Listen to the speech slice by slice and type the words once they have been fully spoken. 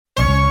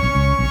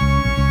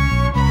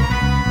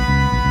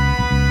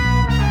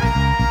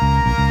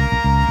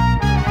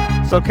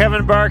So,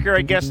 Kevin Barker,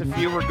 I guess if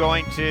you were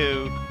going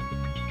to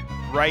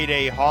write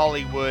a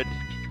Hollywood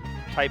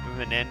type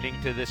of an ending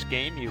to this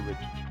game, you would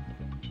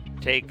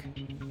take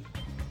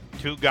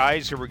two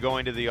guys who were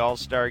going to the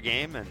All-Star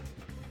game and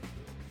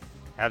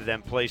have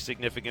them play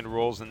significant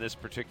roles in this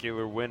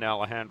particular win.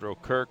 Alejandro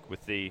Kirk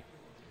with the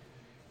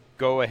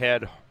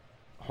go-ahead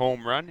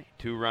home run,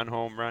 two-run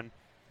home run,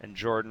 and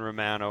Jordan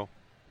Romano,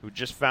 who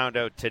just found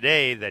out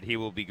today that he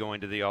will be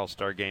going to the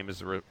All-Star game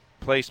as a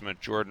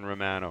replacement. Jordan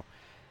Romano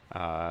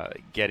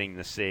getting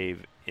the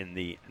save in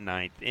the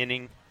ninth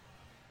inning.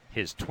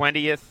 His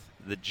 20th,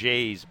 the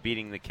Jays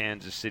beating the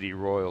Kansas City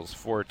Royals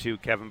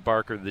 4-2. Kevin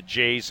Barker, the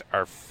Jays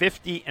are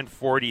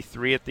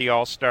 50-43 at the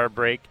All-Star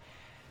break.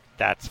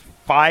 That's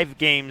 5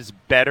 games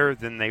better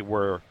than they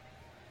were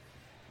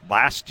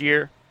last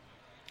year.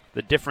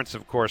 The difference,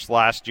 of course,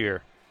 last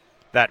year,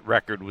 that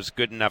record was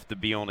good enough to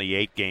be only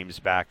 8 games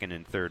back and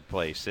in third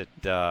place. It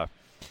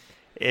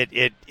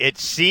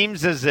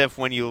seems as if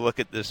when you look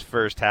at this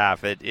first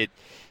half,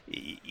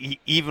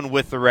 even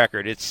with the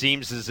record, it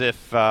seems as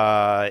if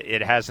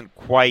it hasn't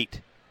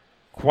quite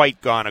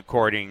gone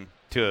according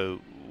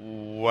to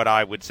what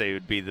I would say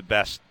would be the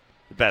best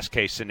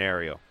case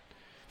scenario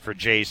for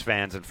Jays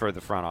fans and for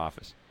the front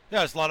office. Yeah,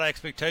 there's a lot of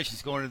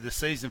expectations going into the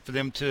season for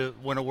them to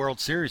win a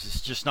World Series.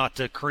 It's just not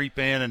to creep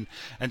in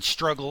and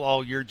struggle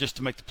all year just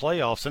to make the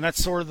playoffs. And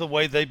that's sort of the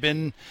way they've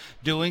been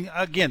doing.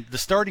 Again, the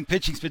starting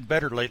pitching's been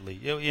better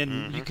lately.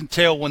 And you can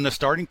tell when the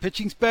starting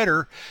pitching's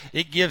better,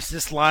 it gives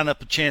this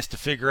lineup a chance to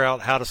figure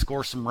out how to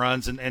score some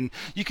runs. And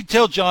you can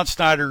tell John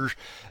Snyder,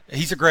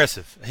 he's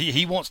aggressive.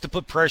 He wants to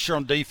put pressure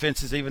on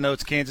defenses, even though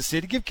it's Kansas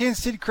City. Give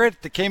Kansas City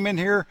credit. They came in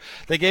here.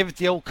 They gave it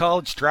the old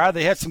college try.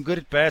 They had some good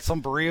at-bats on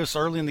Barrios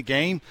early in the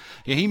game.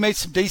 He made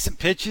some decent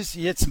pitches.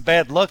 He had some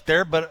bad luck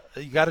there, but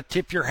you got to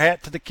tip your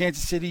hat to the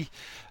Kansas City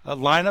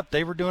lineup.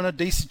 They were doing a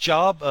decent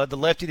job. The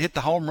lefty hit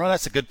the home run.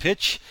 That's a good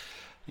pitch.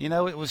 You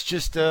know, it was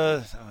just,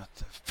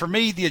 for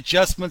me, the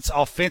adjustments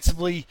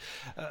offensively,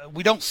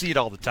 we don't see it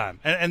all the time.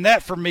 And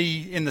that, for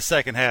me, in the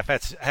second half,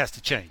 has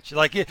to change.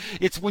 Like,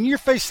 it's when you're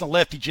facing a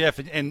lefty, Jeff,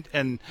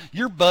 and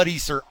your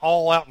buddies are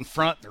all out in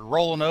front, they're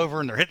rolling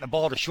over, and they're hitting the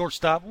ball to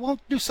shortstop, well,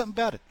 do something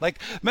about it. Like,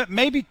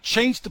 maybe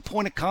change the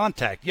point of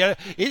contact. Yeah,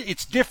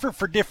 it's different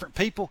for different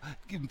people.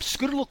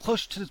 Scoot a little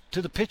closer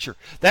to the pitcher.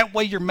 That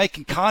way you're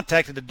making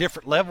contact at a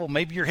different level.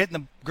 Maybe you're hitting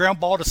the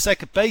ground ball to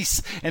second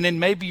base, and then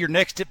maybe your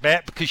next at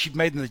bat, because you've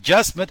made an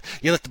adjustment,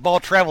 you let the ball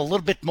travel a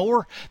little bit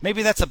more.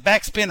 Maybe that's a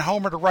backspin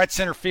homer to right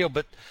center field,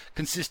 but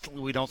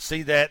consistently we don't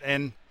see that.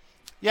 And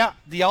yeah,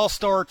 the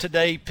All-Star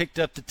today picked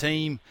up the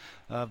team.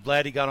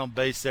 Vladdy got on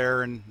base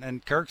there,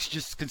 and Kirk's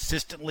just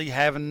consistently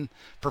having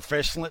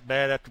professional at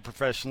bat after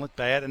professional at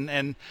bat.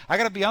 And I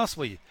got to be honest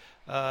with you,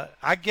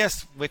 I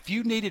guess if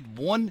you needed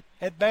one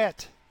at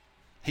bat,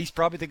 he's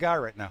probably the guy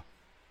right now.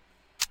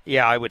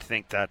 Yeah, I would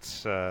think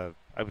that's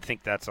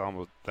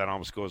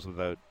almost goes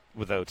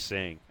without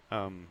saying.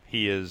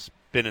 He has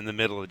been in the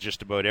middle of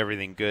just about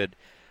everything good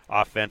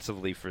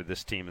offensively for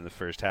this team in the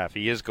first half.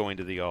 He is going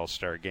to the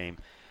All-Star game.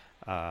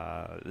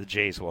 The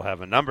Jays will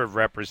have a number of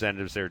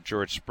representatives there.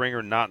 George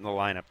Springer not in the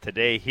lineup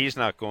today. He's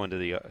not going to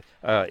the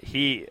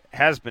he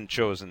has been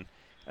chosen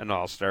an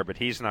All-Star, but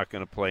he's not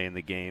going to play in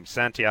the game.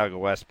 Santiago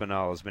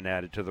Espinal has been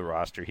added to the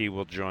roster. He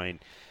will join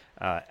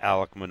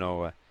Alek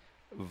Manoah,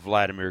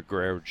 Vladimir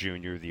Guerrero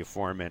Jr., the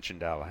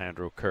aforementioned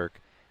Alejandro Kirk,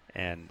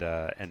 and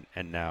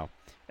now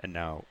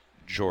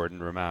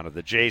Jordan Romano.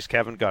 The Jays,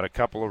 Kevin, got a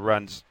couple of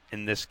runs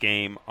in this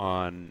game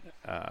on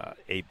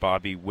a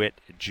Bobby Witt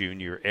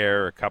Jr.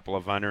 error, a couple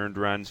of unearned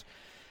runs.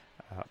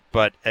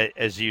 But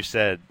as you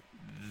said,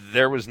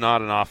 there was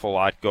not an awful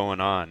lot going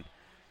on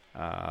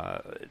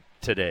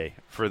today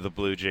for the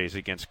Blue Jays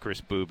against Kris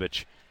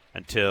Bubic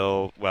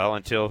until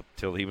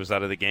he was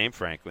out of the game,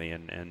 frankly,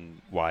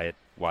 and Wyatt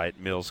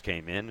Mills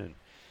came in, and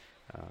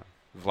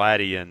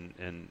Vladdy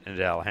and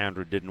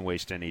Alejandro didn't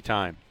waste any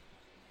time.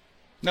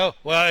 No,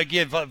 well,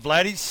 again,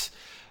 Vladdy's,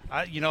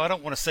 I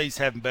don't want to say he's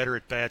having better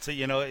at bats.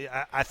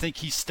 I think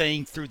he's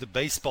staying through the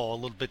baseball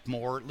a little bit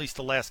more, at least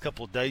the last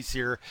couple of days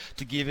here,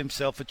 to give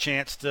himself a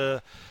chance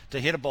to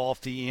hit a ball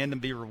off the end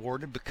and be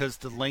rewarded, because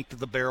the length of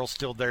the barrel's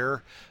still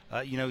there.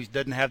 He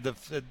doesn't have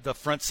the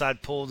front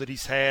side pull that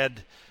he's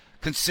had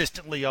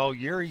consistently all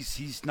year.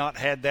 He's not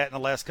had that in the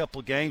last couple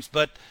of games,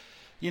 but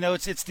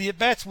it's the at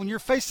bats when you're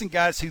facing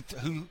guys who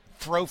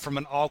throw from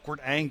an awkward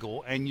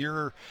angle, and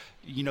you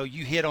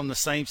hit on the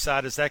same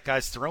side as that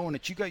guy's throwing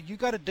it. You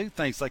got to do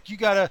things like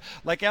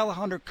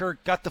Alejandro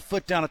Kirk got the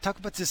foot down. I talk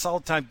about this all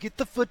the time. Get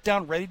the foot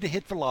down, ready to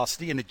hit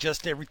velocity, and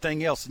adjust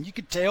everything else. And you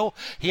could tell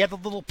he had a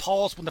little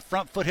pause when the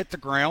front foot hit the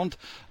ground.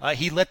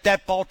 He let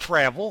that ball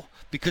travel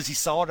because he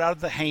saw it out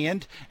of the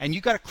hand. And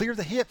you got to clear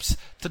the hips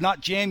to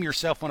not jam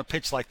yourself on a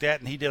pitch like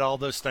that. And he did all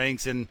those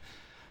things. And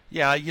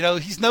yeah,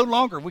 he's no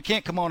longer. We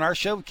can't come on our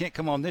show. We can't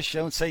come on this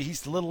show and say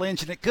he's the little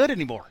engine that could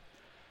anymore.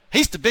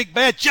 He's the big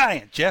bad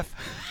giant, Jeff.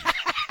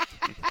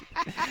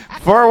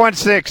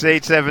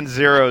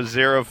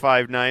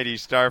 416-870-0590,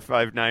 star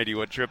 590,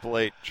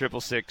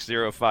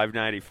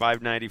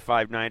 1-888-666-0590.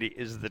 590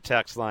 is the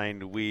text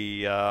line.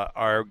 We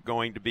are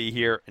going to be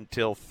here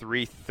until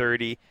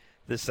 3:30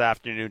 this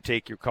afternoon.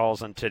 Take your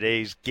calls on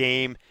today's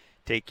game.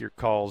 Take your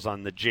calls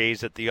on the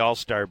Jays at the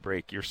All-Star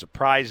break. Your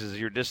surprises,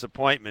 your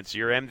disappointments,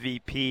 your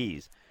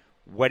MVPs.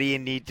 What do you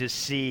need to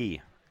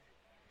see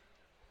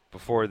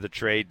before the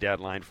trade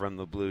deadline from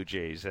the Blue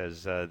Jays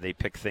as they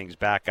pick things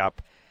back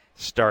up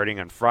starting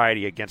on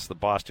Friday against the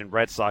Boston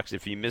Red Sox?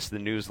 If you missed the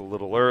news a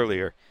little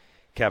earlier,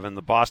 Kevin,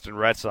 the Boston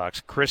Red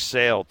Sox, Chris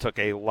Sale took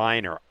a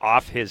liner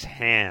off his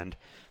hand.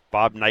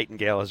 Bob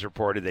Nightingale has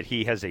reported that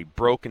he has a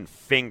broken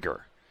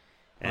finger.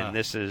 And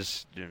this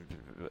is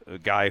a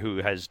guy who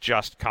has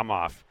just come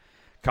off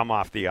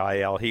the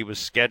IL. He was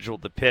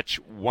scheduled to pitch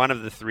one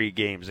of the 3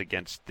 games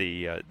against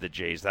the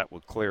Jays. That will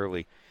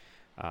clearly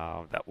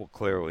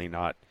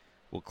not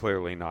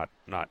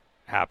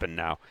happen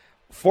now.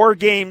 4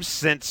 games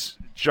since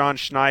John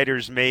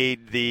Schneider's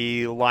made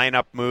the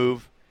lineup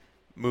move,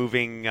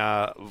 moving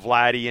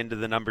Vladdy into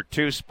the number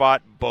 2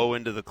 spot, Bo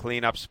into the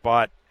cleanup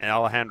spot, and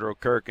Alejandro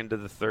Kirk into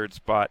the 3rd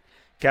spot.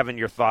 Kevin,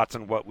 your thoughts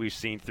on what we've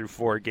seen through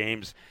 4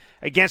 games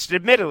against,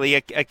 admittedly,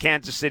 a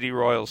Kansas City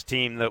Royals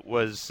team that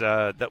was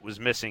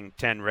missing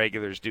 10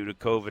 regulars due to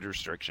COVID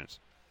restrictions?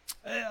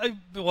 I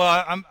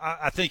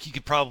think you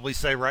could probably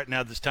say right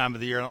now, this time of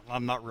the year,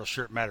 I'm not real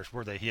sure it matters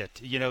where they hit.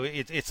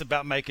 It's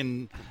about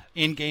making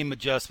in-game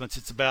adjustments.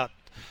 It's about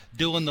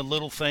doing the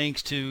little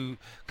things to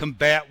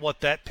combat what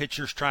that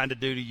pitcher's trying to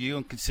do to you,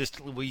 and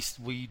consistently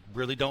we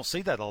really don't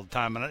see that all the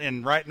time.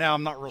 And right now,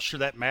 I'm not real sure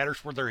that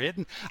matters where they're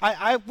hitting.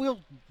 I will,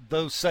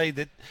 though, say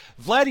that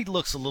Vladdy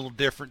looks a little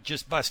different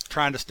just by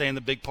trying to stay in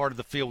the big part of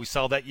the field. We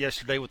saw that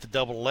yesterday with the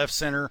double left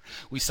center.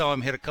 We saw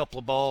him hit a couple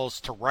of balls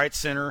to right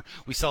center.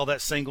 We saw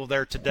that single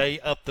there today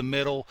up the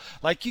middle.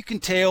 Like, you can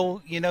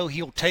tell,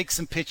 he'll take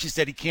some pitches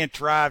that he can't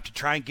drive to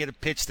try and get a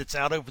pitch that's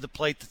out over the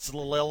plate that's a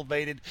little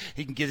elevated.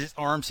 He can get his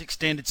arms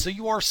extended. So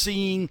you are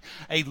seeing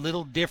a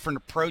little different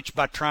approach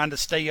by trying to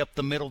stay up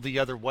the middle the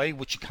other way,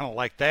 which you kind of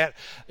like that.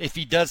 If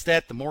he does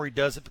that, the more he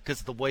does it, because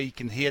of the way he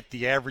can hit,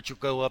 the average will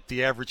go up.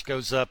 The average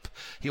goes up.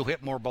 He'll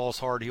hit more balls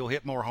hard. He'll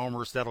hit more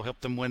homers. That'll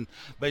help them win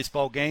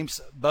baseball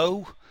games.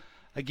 Bo,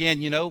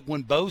 again,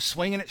 when Bo's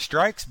swinging at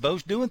strikes,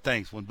 Bo's doing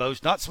things. When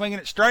Bo's not swinging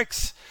at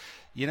strikes,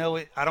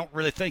 I don't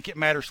really think it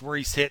matters where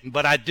he's hitting.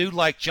 But I do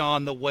like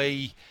John the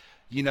way,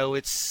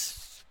 it's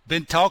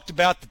been talked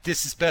about that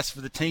this is best for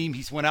the team.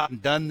 He's went out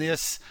and done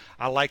this.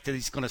 I like that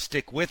he's going to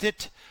stick with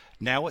it.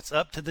 Now it's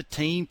up to the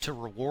team to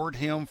reward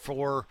him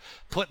for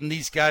putting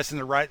these guys in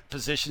the right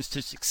positions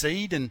to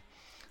succeed, and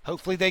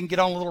hopefully they can get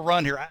on a little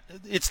run here.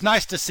 It's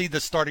nice to see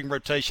the starting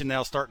rotation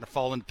now starting to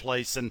fall into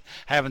place and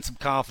having some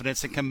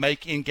confidence and can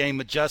make in-game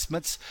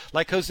adjustments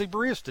like Jose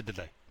Barrios did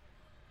today.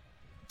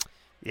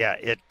 Yeah,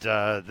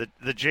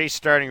 the Jays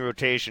starting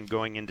rotation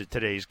going into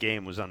today's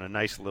game was on a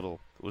nice little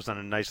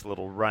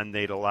run.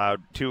 They'd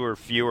allowed 2 or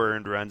fewer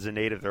earned runs in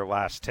 8 of their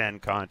last 10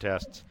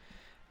 contests.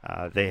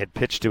 They had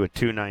pitched to a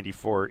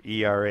 2.94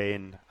 ERA,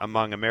 and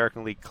among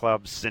American League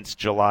clubs since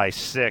July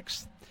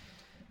 6th,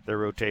 their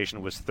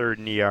rotation was 3rd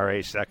in ERA,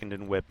 2nd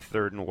in WHIP,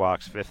 3rd in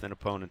walks, 5th in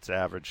opponent's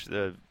average.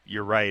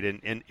 You're right.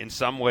 In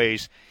some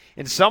ways,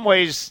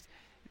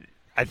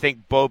 I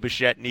think Bo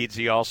Bichette needs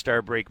the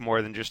All-Star break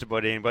more than just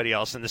about anybody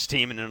else in this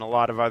team, and in a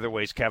lot of other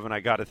ways, Kevin,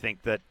 I got to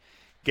think that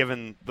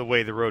given the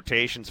way the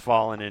rotation's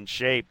fallen in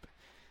shape,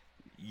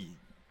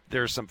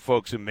 there's some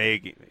folks who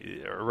may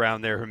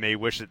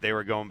wish that they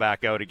were going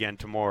back out again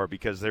tomorrow,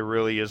 because there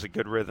really is a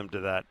good rhythm to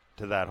that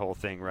whole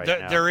thing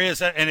now. There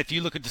is, and if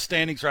you look at the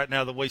standings right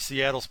now, the way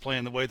Seattle's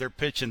playing, the way they're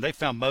pitching, they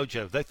found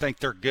mojo. They think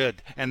they're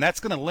good, and that's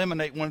going to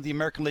eliminate one of the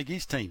American League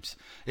East teams.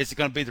 Is it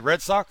going to be the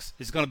Red Sox?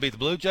 Is it going to be the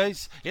Blue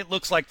Jays? It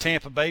looks like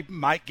Tampa Bay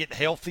might get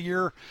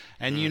healthier,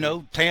 and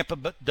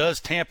Tampa does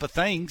Tampa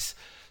things.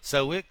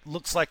 So it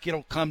looks like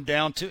it'll come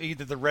down to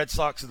either the Red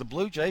Sox or the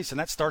Blue Jays, and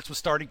that starts with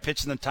starting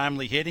pitching and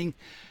timely hitting.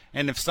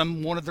 And if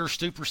one of their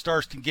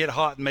superstars can get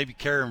hot and maybe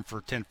carry them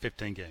for 10,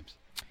 15 games.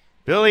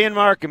 Billy and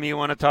Markham, you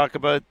want to talk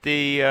about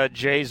the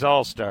Jays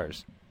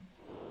All-Stars?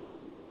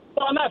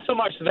 Well, not so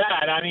much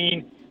that. I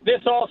mean, this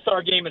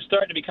All-Star game is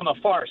starting to become a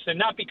farce, and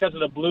not because of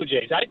the Blue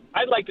Jays.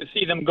 I'd like to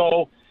see them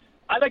go.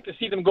 I'd like to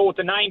see them go with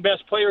the 9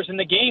 best players in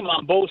the game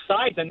on both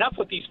sides, and not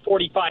with these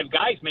 45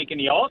 guys making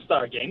the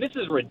All-Star game. This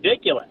is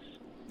ridiculous.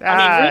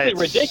 Really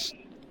ridiculous.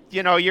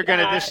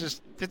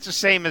 It's the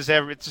same as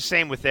it's the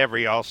same with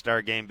every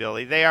All-Star game,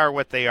 Billy. They are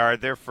what they are.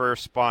 They're for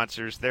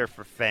sponsors. They're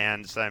for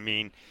fans. I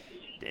mean,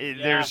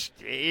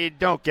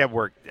 don't get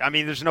worked. I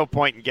mean, there's no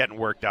point in getting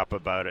worked up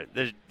about it.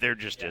 There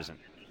just isn't.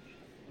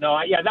 No,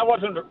 that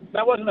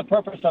wasn't the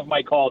purpose of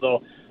my call,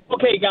 though.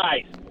 Okay,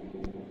 guys,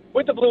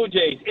 with the Blue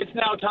Jays, it's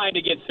now time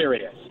to get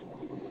serious.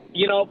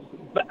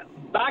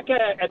 Back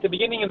at the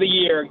beginning of the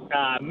year,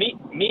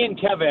 me and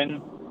Kevin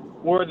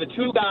were the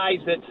 2 guys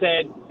that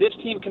said this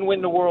team can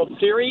win the World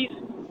Series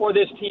or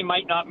this team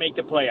might not make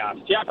the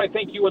playoffs. Jeff, I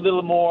think you were a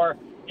little more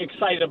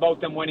excited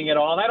about them winning it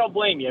all, and I don't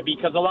blame you,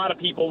 because a lot of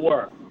people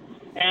were.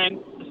 And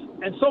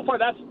And so far,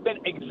 that's been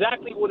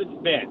exactly what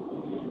it's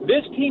been.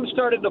 This team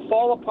started to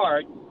fall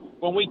apart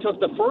when we took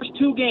the first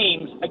 2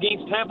 games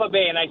against Tampa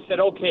Bay, and I said,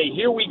 okay,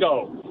 here we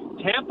go.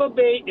 Tampa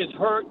Bay is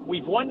hurt.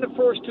 We've won the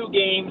first 2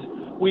 games.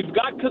 We've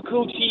got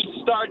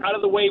Kikuchi start out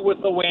of the way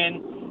with the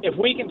win. If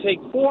we can take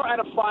 4 out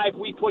of 5,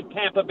 we put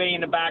Tampa Bay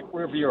in the back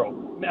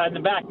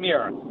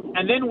mirror.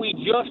 And then we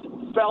just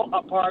fell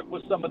apart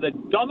with some of the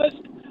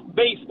dumbest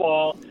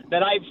baseball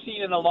that I've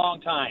seen in a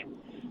long time.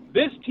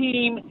 This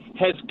team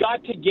has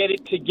got to get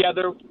it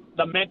together,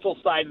 the mental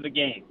side of the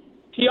game.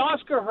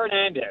 Teoscar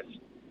Hernandez,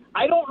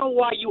 I don't know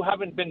why you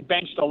haven't been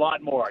benched a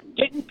lot more.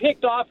 Getting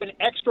picked off in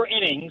extra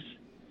innings,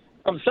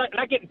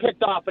 not getting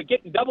picked off, but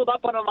getting doubled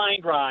up on a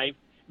line drive,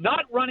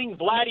 not running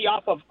Vladdy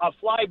off of a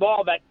fly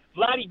ball that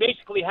Vladdy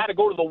basically had to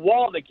go to the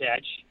wall to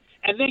catch,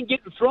 and then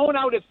getting thrown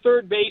out at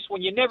third base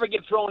when you never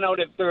get thrown out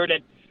at third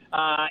at,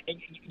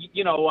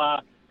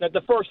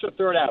 the first or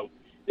third out.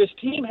 This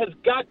team has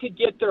got to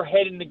get their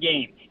head in the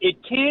game. It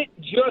can't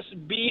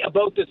just be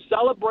about the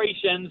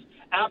celebrations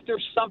after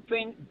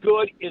something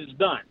good is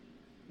done.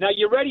 Now,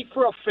 you're ready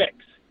for a fix.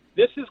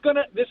 You're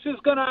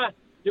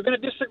gonna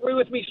disagree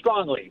with me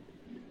strongly,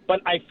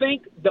 but I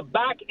think the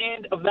back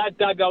end of that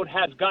dugout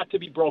has got to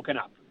be broken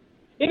up.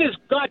 It has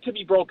got to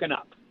be broken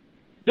up.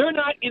 They're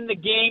not in the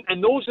game,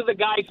 and those are the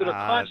guys that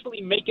are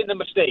constantly making the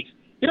mistakes.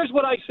 Here's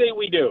what I say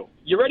we do.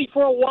 You ready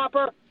for a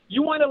whopper?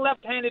 You want a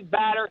left-handed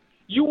batter?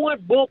 You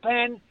want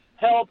bullpen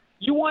help?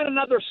 You want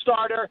another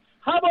starter?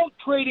 How about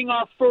trading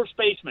our first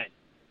baseman?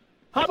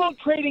 How about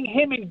trading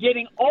him and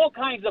getting all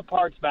kinds of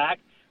parts back?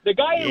 The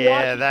guy in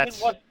Washington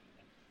was...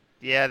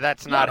 Yeah,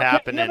 that's not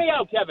happening. Hear me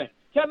out, Kevin.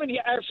 Jeff,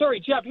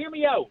 hear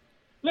me out.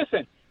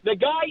 Listen, the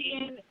guy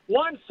in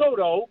Juan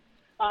Soto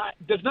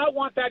does not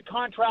want that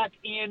contract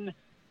in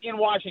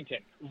Washington.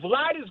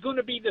 Vlad is going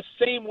to be the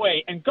same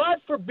way. And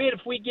God forbid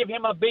if we give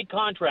him a big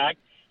contract,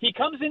 he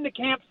comes into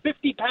camp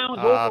 50 pounds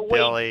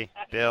overweight.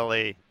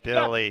 Billy.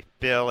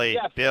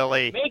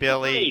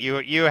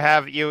 You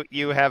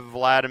have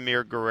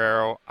Vladimir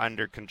Guerrero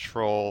under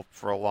control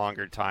for a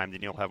longer time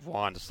than you'll have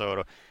Juan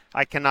Soto.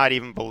 I cannot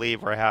even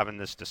believe we're having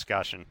this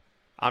discussion.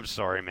 I'm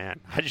sorry, man.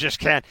 I just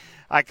can't.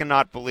 I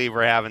cannot believe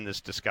we're having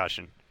this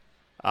discussion.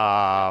 It's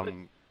not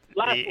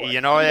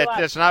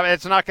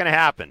going to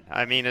happen.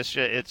 I mean, it's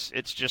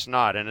just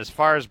not. And as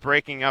far as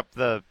breaking up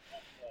that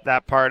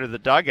part of the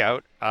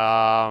dugout,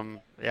 I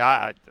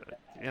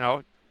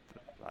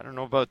don't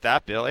know about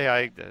that,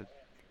 Billy.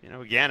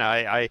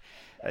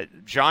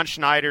 John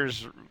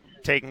Schneider's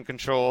taking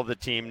control of the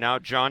team now.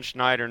 John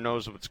Schneider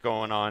knows what's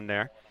going on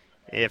there.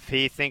 If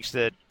he thinks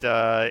that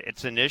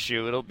it's an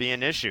issue, it'll be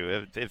an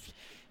issue. If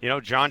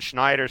John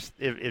Schneider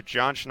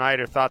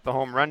thought the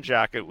home run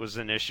jacket was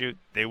an issue,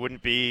 they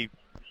wouldn't be,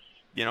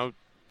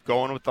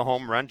 going with the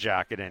home run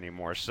jacket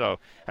anymore. So,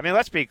 I mean,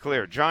 let's be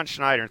clear. John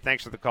Schneider, and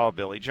thanks for the call,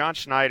 Billy. John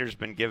Schneider's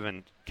been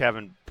given,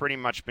 Kevin, pretty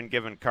much been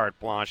given carte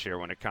blanche here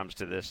when it comes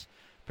to this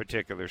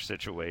particular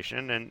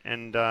situation.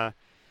 And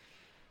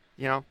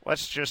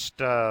let's just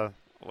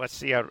let's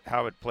see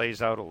how it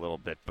plays out a little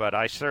bit. But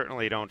I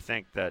certainly don't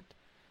think that,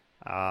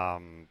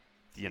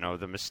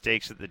 the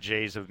mistakes that the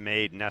Jays have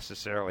made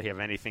necessarily have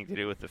anything to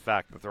do with the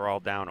fact that they're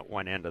all down at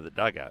one end of the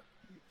dugout.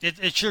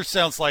 It sure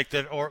sounds like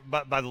that, or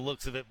by the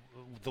looks of it,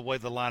 the way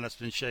the lineup's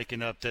been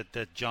shaken up,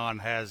 that John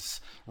has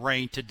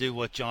reign to do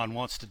what John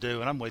wants to do.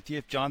 And I'm with you.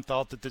 If John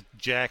thought that the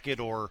jacket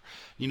or,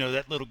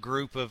 that little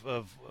group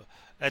of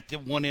at the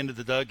one end of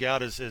the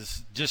dugout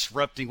is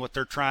disrupting what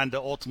they're trying to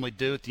ultimately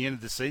do at the end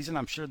of the season,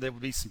 I'm sure there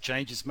would be some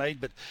changes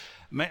made. But,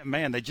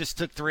 man, they just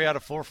took 3 out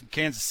of 4 from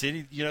Kansas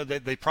City.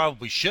 They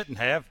probably shouldn't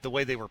have the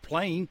way they were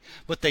playing,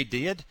 but they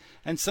did.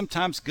 And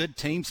sometimes good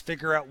teams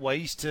figure out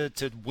ways to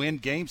win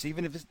games,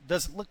 even if it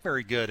doesn't look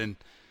very good. And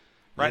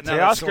right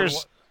now,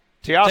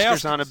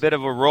 Teoscar's on a bit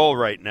of a roll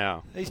right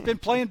now. He's been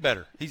playing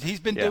better.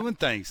 He's been doing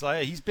things.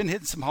 He's been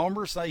hitting some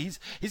homers.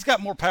 He's got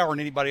more power than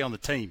anybody on the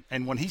team.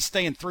 And when he's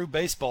staying through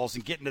baseballs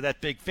and getting to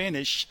that big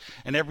finish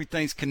and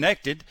everything's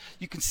connected,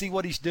 you can see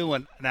what he's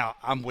doing. Now,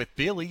 I'm with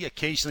Billy.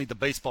 Occasionally the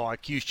baseball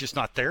IQ is just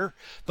not there.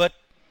 But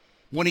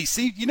when he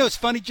sees, it's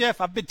funny,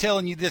 Jeff, I've been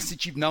telling you this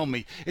since you've known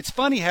me. It's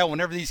funny how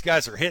whenever these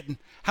guys are hitting,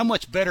 how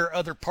much better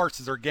other parts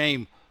of their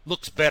game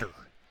looks better.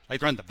 They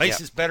run the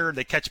bases better.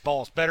 They catch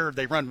balls better.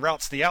 They run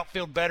routes to the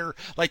outfield better.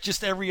 Like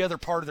just every other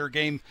part of their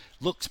game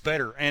looks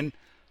better. And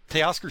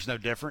Teoscar's no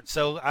different.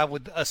 So I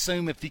would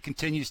assume if he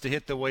continues to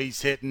hit the way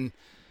he's hitting,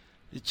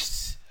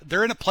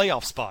 they're in a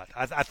playoff spot.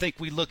 I think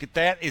we look at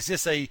that. Is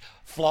this a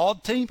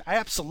flawed team?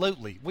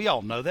 Absolutely. We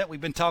all know that. We've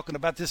been talking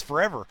about this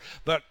forever.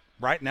 But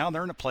right now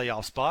they're in a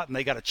playoff spot, and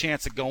they got a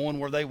chance of going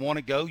where they want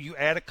to go. You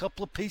add a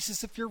couple of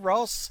pieces if you're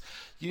Ross.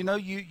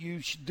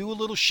 You should do a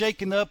little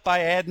shaking up by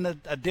adding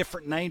a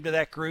different name to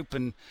that group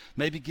and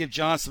maybe give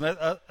John some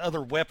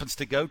other weapons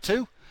to go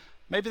to.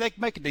 Maybe they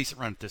can make a decent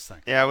run at this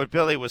thing. Yeah, what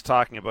Billy was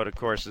talking about, of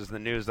course, is the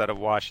news out of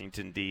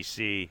Washington,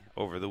 D.C.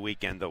 over the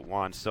weekend that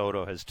Juan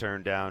Soto has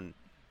turned down,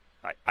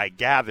 I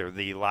gather,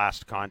 the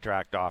last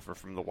contract offer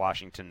from the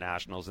Washington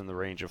Nationals in the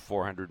range of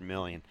 $400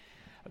 million.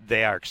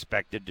 they are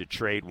expected to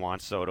trade Juan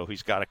Soto.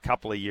 He's got a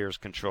couple of years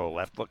control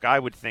left. Look, I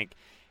would think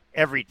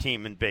every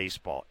team in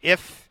baseball,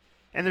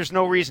 and there's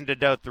no reason to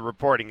doubt the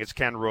reporting, it's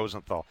Ken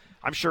Rosenthal.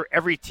 I'm sure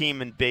every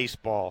team in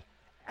baseball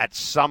at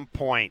some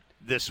point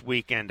this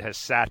weekend has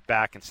sat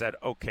back and said,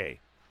 okay,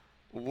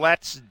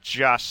 let's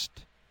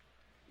just,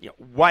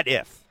 what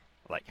if?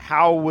 Like,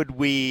 how would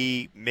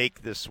we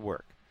make this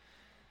work?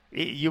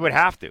 You would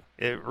have to,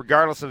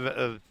 regardless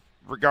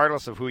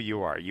of who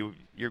you are. You're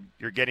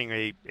getting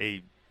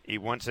a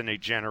once in a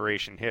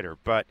generation hitter,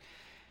 but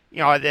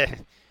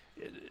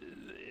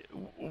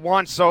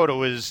Juan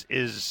Soto is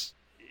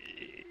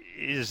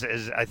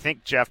I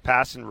think Jeff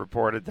Passan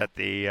reported that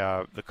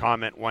the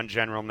comment one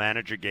general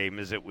manager gave him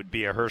is it would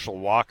be a Herschel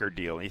Walker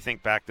deal. And you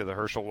think back to the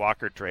Herschel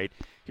Walker trade,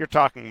 you're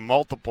talking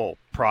multiple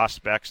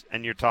prospects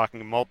and you're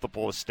talking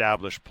multiple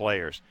established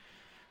players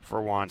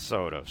for Juan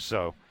Soto.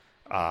 So,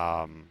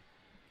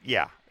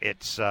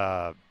 it's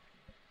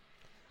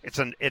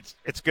an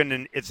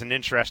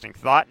interesting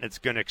thought, and it's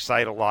going to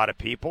excite a lot of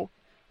people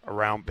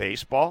around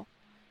baseball.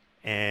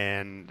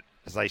 And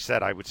as I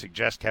said, I would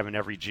suggest, Kevin,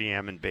 every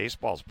GM in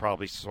baseball has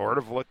probably sort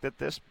of looked at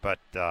this, but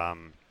I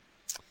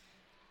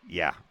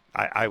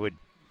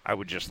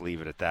would just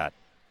leave it at that.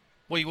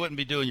 Well, you wouldn't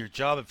be doing your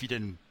job if you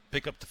didn't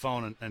pick up the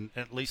phone and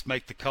at least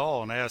make the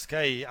call and ask,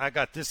 hey, I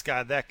got this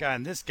guy, that guy,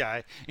 and this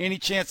guy. Any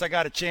chance I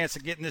got a chance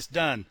of getting this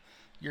done?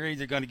 You're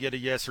either going to get a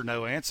yes or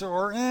no answer,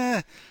 or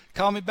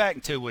call me back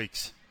in 2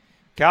 weeks.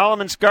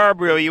 Callum and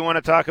Scarborough, you want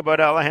to talk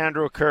about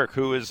Alejandro Kirk,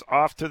 who is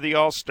off to the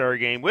All-Star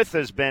game with,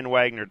 as Ben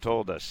Wagner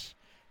told us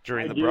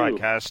during the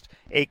broadcast,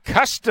 a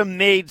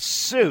custom-made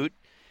suit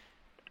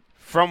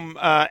from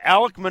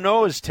Alec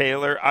Manoah's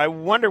tailor. I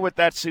wonder what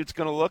that suit's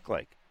going to look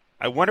like.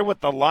 I wonder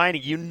what the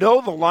lining,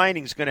 the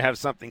lining's going to have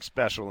something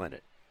special in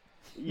it.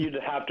 You'd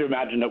have to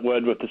imagine it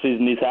would with the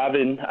season he's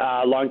having.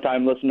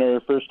 Long-time listener,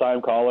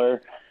 first-time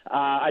caller.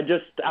 I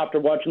just, after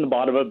watching the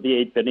bottom of the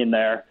 8th inning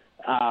there,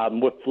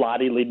 with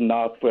Vladdy leading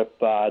off with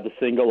the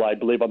single, I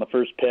believe, on the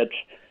first pitch,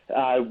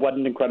 what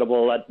an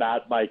incredible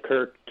at-bat by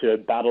Kirk to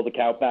battle the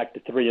count back to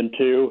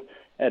 3-2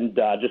 and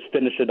just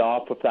finish it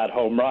off with that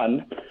home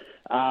run.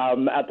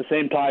 At the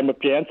same time,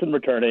 with Jansen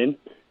returning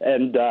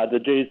and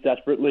the Jays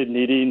desperately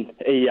needing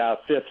a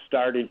fifth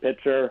starting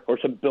pitcher or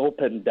some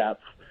bullpen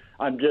depth,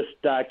 I'm just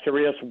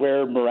curious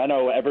where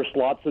Moreno ever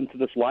slots into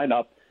this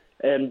lineup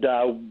and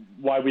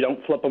why we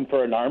don't flip him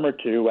for an arm or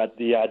two at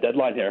the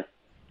deadline here.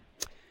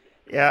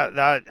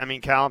 Yeah,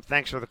 Callum,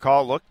 thanks for the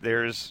call. Look,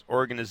 there's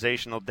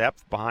organizational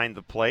depth behind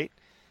the plate.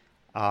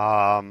 There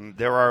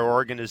are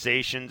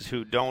organizations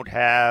who don't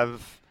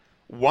have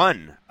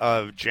one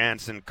of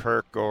Jansen,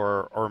 Kirk,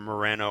 or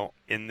Moreno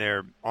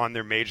on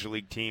their major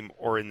league team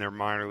or in their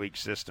minor league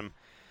system.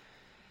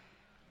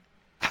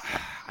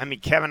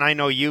 Kevin, I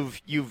know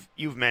you've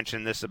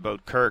mentioned this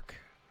about Kirk,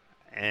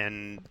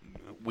 and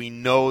we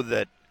know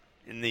that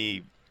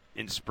in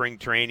spring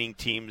training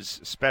teams,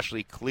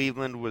 especially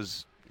Cleveland,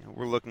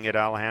 we're looking at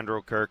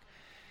Alejandro Kirk.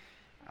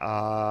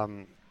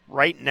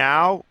 Right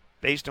now,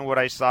 based on what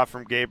I saw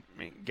from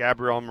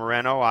Gabriel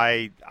Moreno,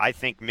 I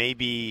think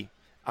maybe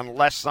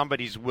unless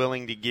somebody's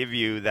willing to give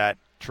you that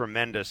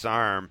tremendous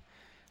arm,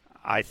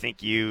 I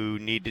think you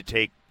need to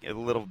take a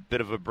little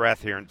bit of a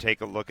breath here and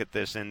take a look at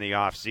this in the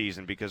off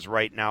season, because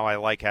right now I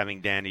like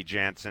having Danny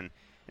Jansen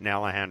and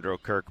Alejandro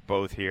Kirk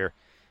both here,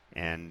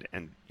 and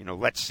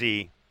let's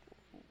see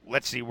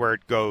where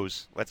it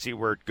goes. Let's see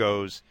where it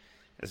goes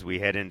as we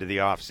head into the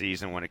off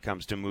season when it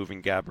comes to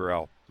moving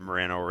Gabriel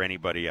Moreno or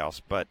anybody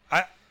else. But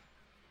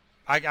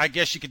I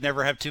guess you could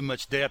never have too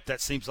much depth.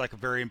 That seems like a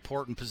very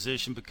important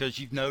position because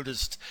you've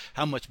noticed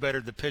how much better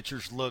the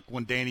pitchers look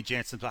when Danny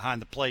Jansen's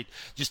behind the plate.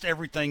 Just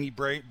everything he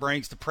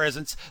brings, the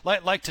presence.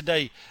 Like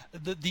today,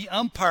 the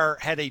umpire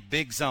had a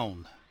big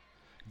zone.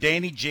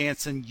 Danny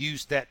Jansen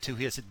used that to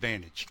his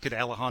advantage. Could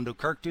Alejandro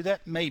Kirk do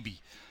that? Maybe.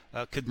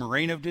 Could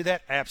Moreno do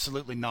that?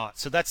 Absolutely not.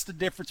 So that's the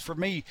difference for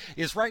me,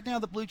 is right now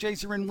the Blue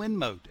Jays are in win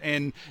mode.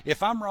 And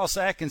if I'm Ross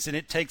Atkins and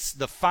it takes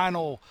the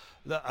final,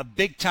 a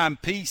big-time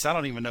piece, I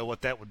don't even know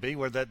what that would be,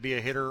 whether that be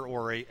a hitter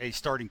or a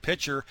starting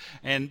pitcher,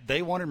 and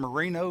they wanted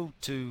Moreno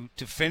to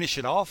finish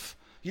it off,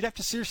 you'd have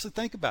to seriously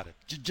think about it.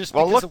 Just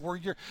because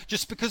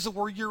of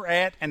where you're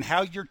at and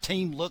how your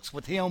team looks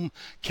with him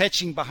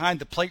catching behind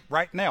the plate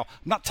right now.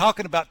 I'm not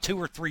talking about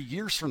 2 or 3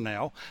 years from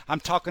now.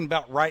 I'm talking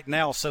about right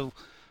now. So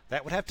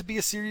that would have to be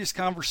a serious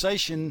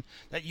conversation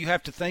that you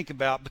have to think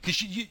about,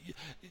 because you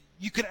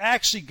could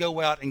actually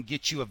go out and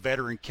get you a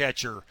veteran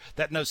catcher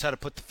that knows how to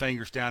put the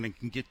fingers down and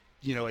can get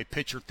a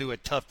pitcher through a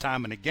tough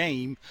time in a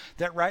game.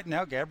 That right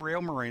now,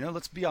 Gabriel Moreno,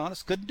 let's be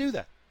honest, couldn't do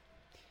that.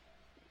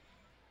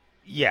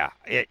 Yeah,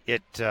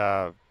 it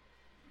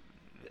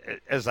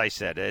as I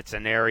said, it's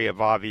an area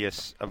of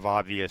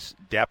obvious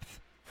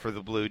depth for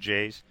the Blue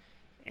Jays,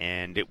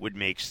 and it would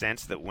make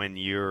sense that when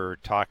you're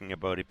talking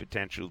about a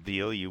potential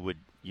deal, you would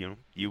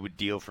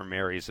deal from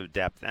areas of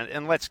depth.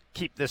 And let's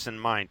keep this in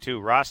mind, too.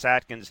 Ross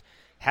Atkins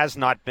has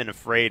not been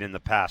afraid in the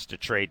past to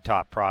trade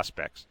top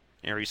prospects.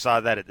 We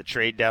saw that at the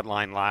trade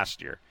deadline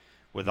last year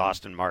with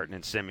Austin Martin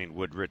and Simeon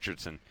Wood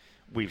Richardson.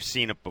 we've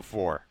seen it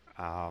before.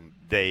 In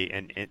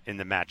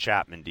the Matt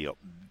Chapman deal,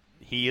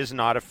 he is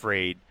not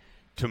afraid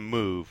to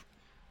move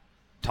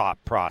top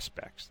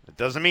prospects. It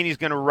doesn't mean he's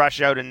going to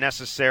rush out and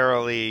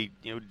necessarily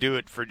do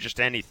it for just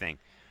anything.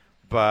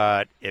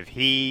 But if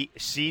he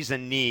sees a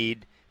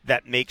need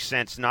that makes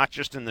sense, not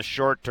just in the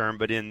short term,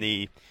 but in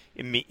the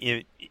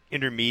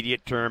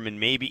intermediate term and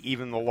maybe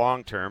even the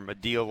long term, a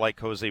deal like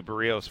Jose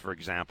Barrios, for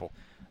example,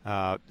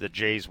 the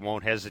Jays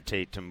won't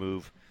hesitate to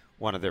move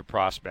one of their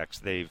prospects.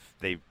 They've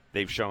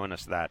shown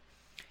us that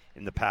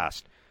in the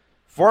past.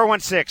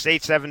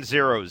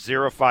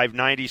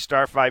 416-870-0590,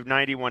 star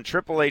 591,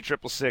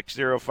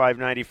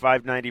 888-666-0590,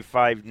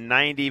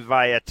 590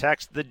 via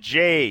text. The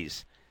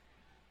Jays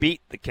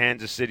beat the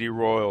Kansas City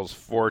Royals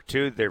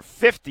 4-2. They're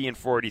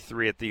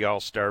 50-43 at the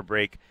All-Star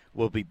break.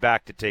 We'll be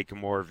back to take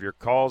more of your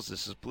calls.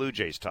 This is Blue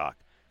Jays Talk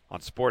on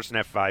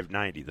Sportsnet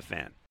 590, The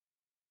Fan.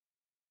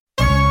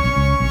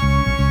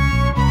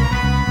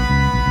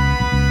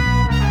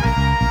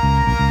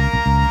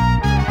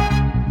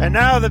 And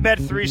now the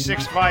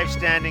Bet365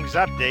 standings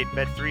update.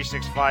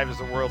 Bet365 is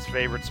the world's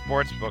favorite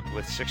sports book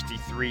with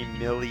 63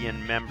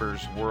 million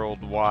members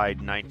worldwide,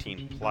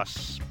 19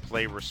 plus.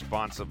 Play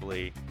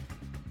responsibly.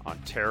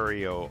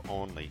 Ontario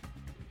only.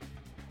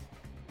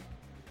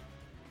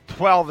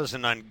 12 is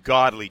an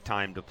ungodly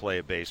time to play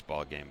a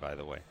baseball game, by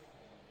the way.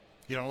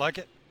 You don't like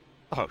it?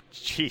 Oh,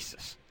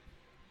 Jesus.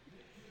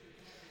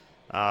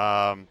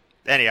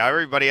 Anyhow,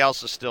 everybody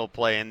else is still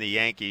playing, the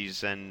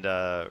Yankees and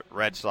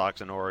Red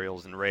Sox and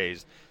Orioles and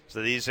Rays.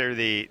 So these are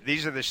the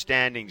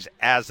standings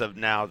as of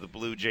now. The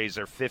Blue Jays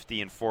are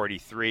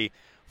 50-43,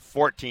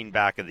 14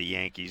 back of the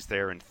Yankees.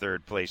 They're in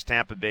third place.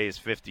 Tampa Bay is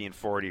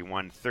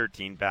 50-41,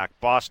 13 back.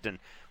 Boston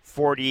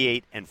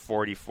 48-44,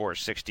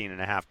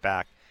 16.5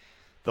 back.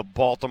 The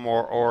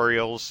Baltimore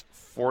Orioles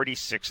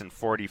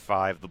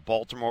 46-45. The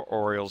Baltimore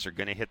Orioles are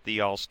going to hit the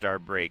All-Star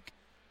break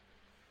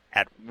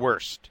at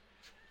worst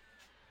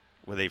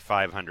with a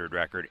 500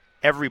 record.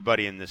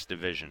 Everybody in this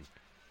division,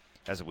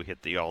 as we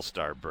hit the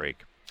All-Star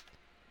break,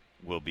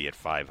 will be at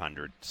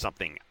 500.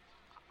 Something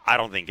I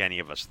don't think any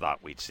of us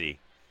thought we'd see.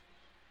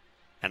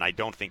 And I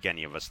don't think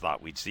any of us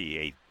thought we'd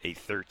see a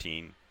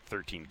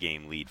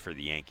 13-game lead for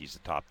the Yankees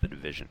atop the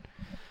division.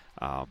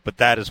 But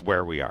that is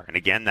where we are. And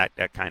again,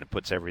 that kind of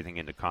puts everything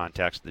into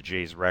context. The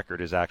Jays'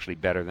 record is actually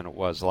better than it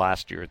was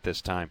last year at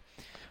this time.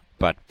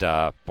 But,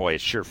 boy,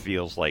 it sure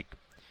feels like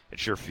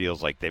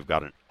they've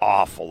got an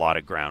awful lot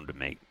of ground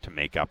to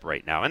make up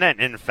right now. And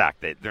then, in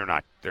fact, they're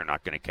not going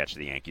to catch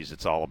the Yankees.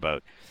 It's all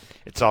about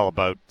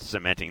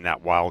cementing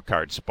that wild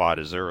card spot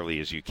as early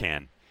as you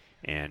can,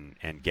 and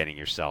getting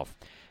yourself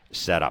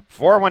set up.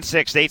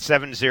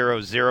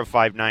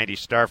 416-870-0590,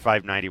 star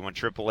 591,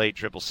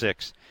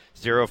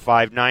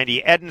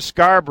 888-666-0590. Ed in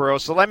Scarborough.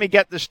 So let me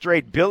get this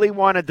straight. Billy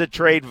wanted to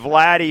trade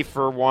Vladdy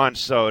for Juan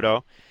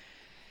Soto.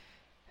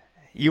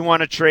 You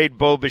want to trade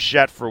Bo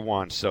Bichette for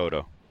Juan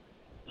Soto?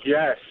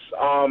 Yes.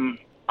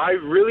 I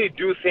really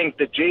do think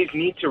the Jays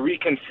need to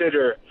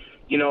reconsider,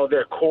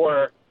 their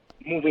core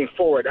moving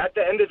forward. At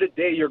the end of the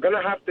day, you're going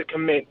to have to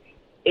commit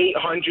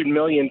 $800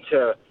 million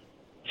to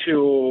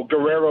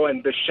Guerrero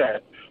and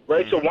Bichette,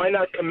 right? So why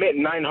not commit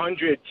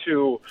 $900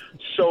 to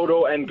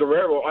Soto and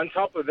Guerrero? On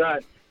top of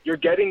that, you're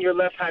getting your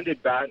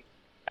left-handed bat.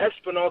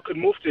 Espinal could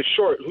move to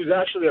short, who's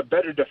actually a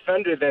better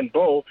defender than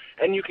Bo,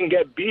 and you can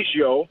get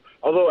Biggio,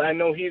 although I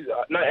know he's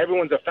not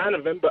everyone's a fan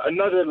of him, but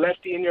another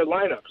lefty in your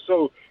lineup.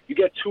 So you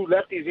get two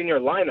lefties in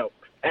your lineup,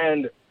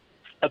 and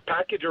a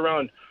package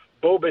around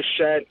Bo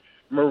Bichette,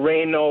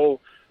 Moreno,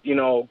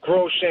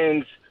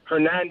 Groshans,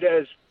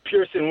 Hernandez,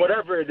 Pearson,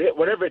 whatever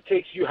it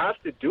takes, you have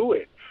to do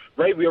it,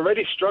 right? We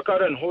already struck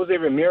out on Jose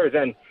Ramirez,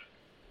 and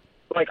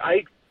what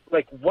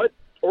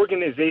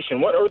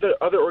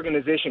other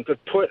organization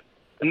could put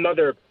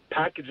another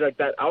package like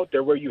that out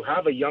there where you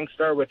have a young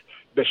star with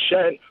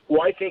Bichette,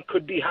 who I think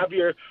could be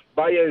Javier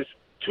Baez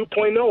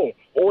 2.0,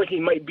 or he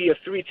might be a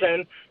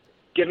 310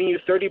 giving you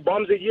 30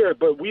 bombs a year,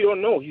 but we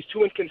don't know. He's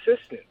too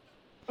inconsistent,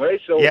 right?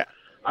 So yeah.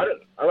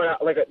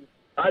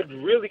 I'd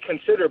really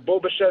consider Bo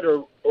Bichette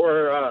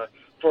or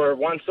for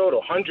Juan Soto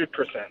 100%.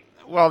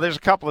 Well, there's a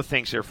couple of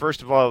things here.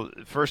 First of all,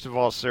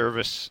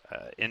 service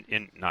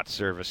in not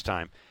service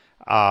time.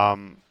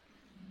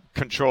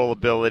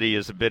 Controllability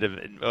is a bit of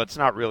it's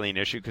not really an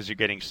issue because you're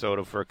getting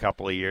Soto for a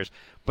couple of years,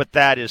 but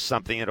that is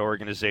something that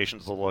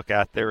organizations will look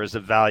at. There is a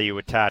value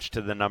attached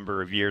to the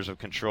number of years of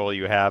control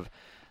you have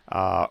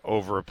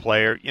over a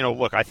player.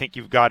 Look, I think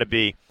you've got to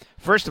be,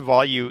 first of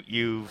all,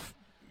 you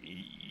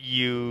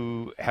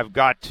have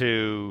got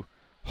to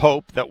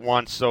hope that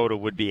Juan Soto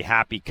would be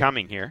happy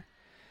coming here.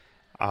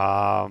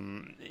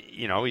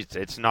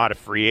 It's not a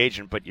free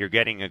agent, but you're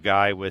getting a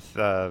guy with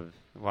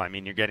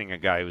you're getting a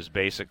guy who's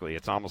basically,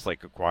 it's almost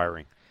like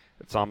acquiring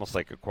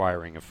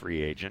a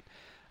free agent.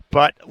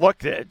 But look,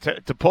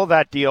 to pull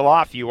that deal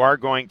off, you are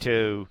going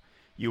to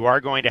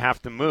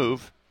have to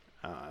move.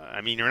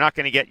 You're not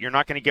going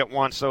to get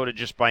Juan Soto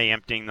just by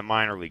emptying the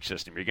minor league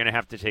system. You're going to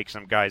have to take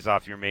some guys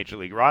off your major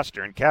league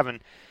roster. And Kevin,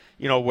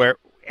 where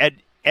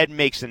Ed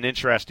makes an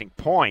interesting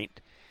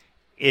point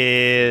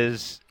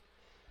is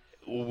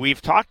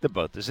we've talked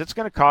about this. It's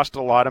going to cost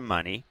a lot of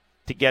money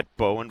to get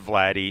Bo and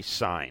Vladdy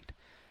signed.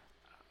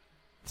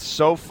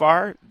 So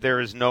far, there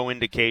is no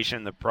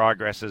indication that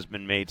progress has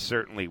been made,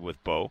 certainly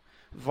with Bo.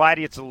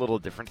 Vladdy, it's a little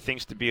different.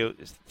 Things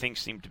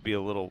seem to be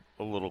a little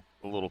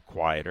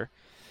quieter.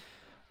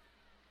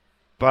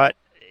 But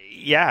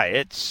yeah,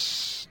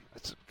 it's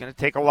going to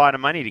take a lot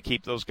of money to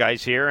keep those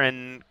guys here,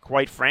 and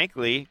quite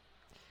frankly,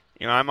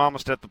 I'm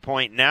almost at the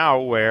point now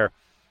where,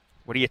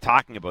 what are you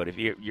talking about? If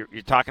you're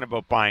talking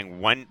about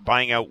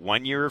buying out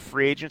 1 year of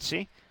free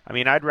agency, I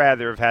mean, I'd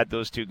rather have had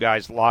those two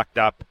guys locked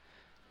up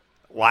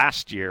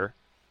last year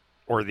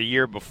or the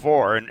year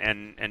before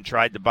and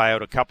tried to buy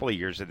out a couple of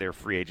years of their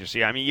free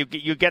agency. I mean,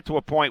 you get to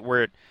a point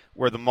where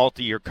the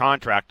multi-year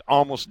contract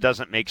almost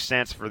doesn't make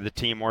sense for the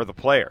team or the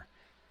player.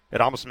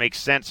 It almost makes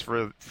sense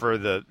for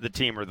the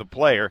team or the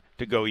player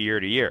to go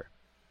year to year.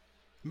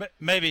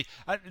 Maybe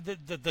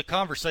the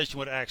conversation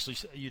would actually,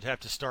 you'd have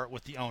to start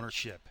with the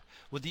ownership.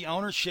 Would the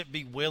ownership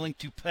be willing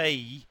to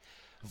pay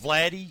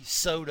Vladdy,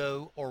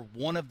 Soto, or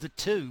one of the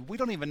two? We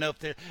don't even know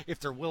if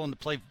they're willing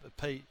to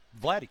pay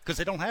Vladdy, because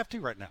they don't have to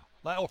right now,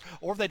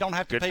 or they don't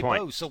have to pay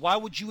Bo. So why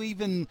would you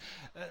even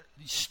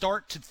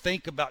start to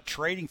think about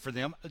trading for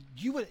them?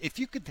 If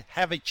you could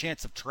have a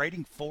chance of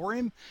trading for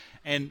him,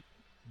 and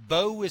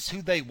Bo is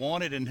who they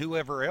wanted and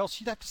whoever else,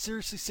 you'd have to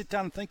seriously sit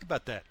down and think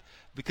about that.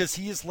 Because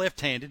he is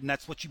left-handed, and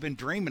that's what you've been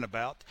dreaming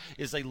about,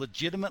 is a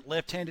legitimate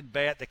left-handed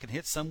bat that can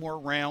hit somewhere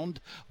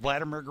around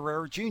Vladimir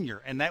Guerrero Jr.,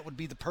 and that would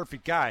be the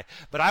perfect guy.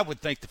 But I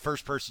would think the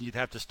first person you'd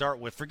have to start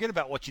with, forget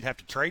about what you'd have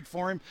to trade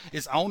for him,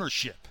 is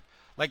ownership.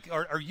 Like,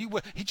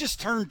 he just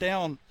turned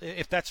down,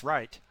 if that's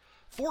right,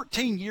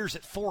 14 years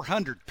at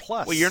 $400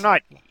 plus. Well, you're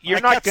not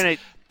going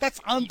to. That's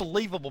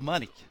unbelievable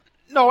money.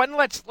 No, and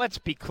let's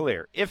be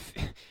clear. If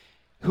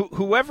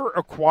whoever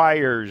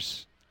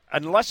acquires,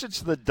 unless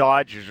it's the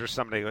Dodgers or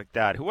somebody like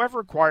that, whoever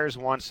acquires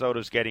Juan Soto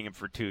is getting him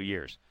for 2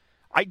 years.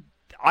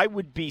 I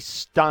would be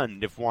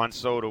stunned if Juan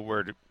Soto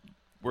were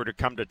to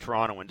come to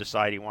Toronto and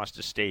decide he wants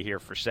to stay here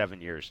for 7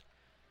 years.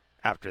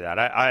 After that,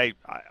 I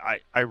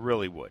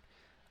really would.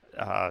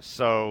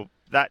 So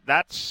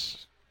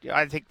that's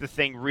I think the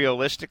thing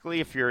realistically,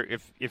 if you're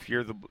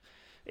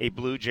a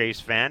Blue Jays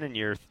fan and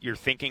you're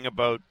thinking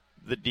about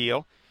the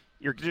deal,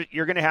 you're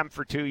going to have him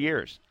for 2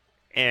 years.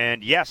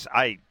 And yes,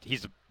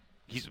 he's a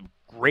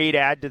great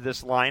add to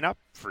this lineup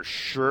for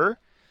sure.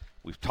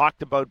 We've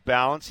talked about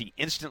balance. He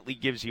instantly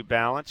gives you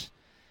balance.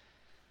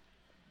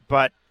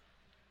 But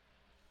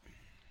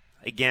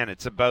again,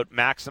 it's about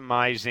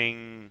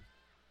maximizing.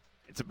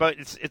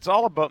 It's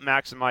all about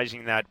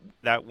maximizing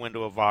that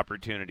window of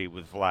opportunity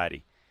with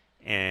Vladdy,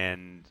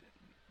 and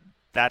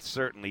that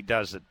certainly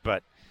does it.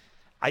 But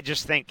I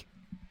just think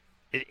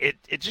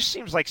it just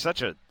seems like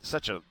such a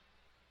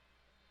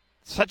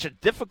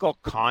difficult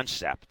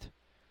concept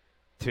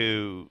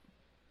to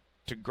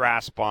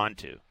grasp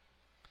onto.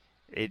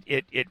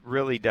 It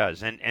really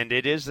does, and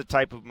it is the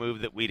type of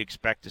move that we'd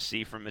expect to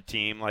see from a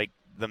team like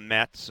the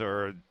Mets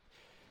or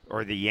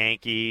the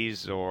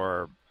Yankees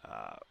or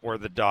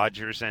the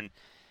Dodgers. And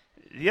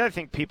the other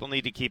thing people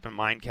need to keep in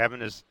mind,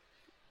 Kevin, is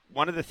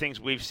one of the things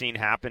we've seen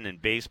happen in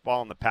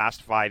baseball in the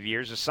past 5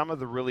 years is some of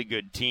the really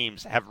good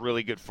teams have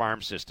really good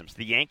farm systems.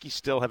 The Yankees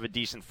still have a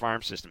decent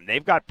farm system.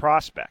 They've got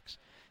prospects.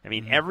 I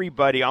mean,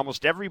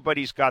 almost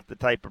everybody's got the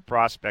type of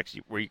prospects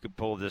where you could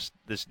pull this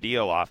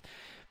deal off.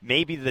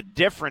 Maybe the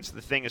difference,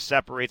 the thing that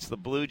separates the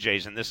Blue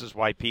Jays, and this is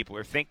why people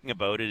are thinking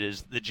about it,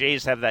 is the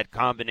Jays have that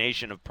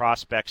combination of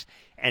prospects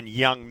and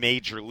young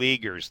major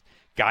leaguers,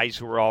 guys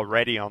who are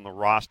already on the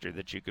roster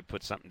that you could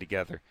put something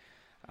together.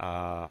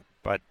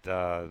 But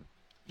I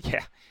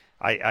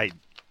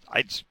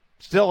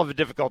still have a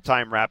difficult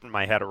time wrapping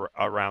my head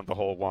around the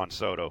whole Juan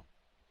Soto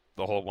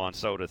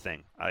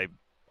thing. I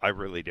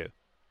really do.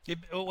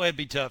 It'd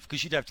be tough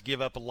because you'd have to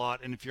give up a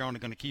lot, and if you're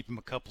only going to keep him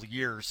a couple of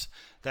years,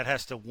 that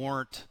has to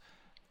warrant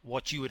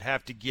what you would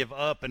have to give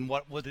up, and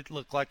what would it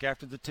look like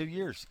after the 2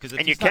 years? Because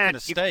if he's not going to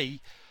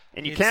stay,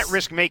 and you can't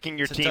risk making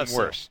your team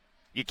worse.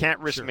 You can't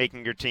risk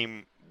making your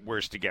team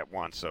worse to get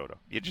Juan Soto.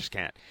 You just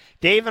can't.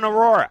 Dave and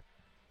Aurora,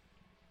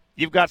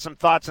 you've got some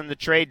thoughts on the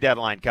trade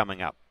deadline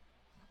coming up.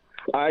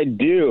 I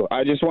do.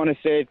 I just want to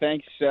say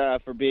thanks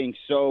for being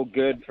so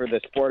good for the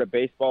sport of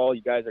baseball.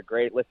 You guys are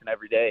great. Listen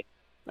every day.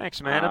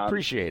 Thanks, man. I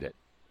appreciate it.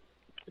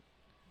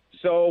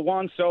 So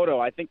Juan Soto,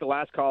 I think the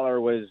last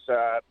caller was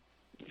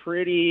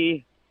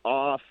pretty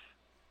off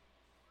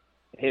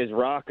his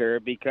rocker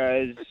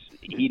because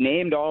he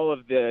named all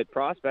of the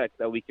prospects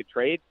that we could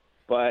trade.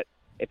 But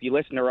if you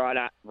listen to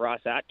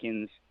Ross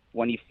Atkins,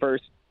 when he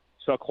first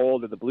took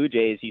hold of the Blue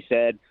Jays, he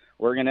said,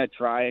 we're going to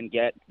try and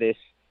get this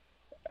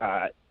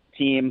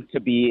team to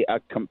be a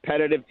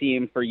competitive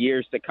team for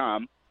years to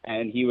come.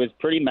 And he was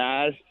pretty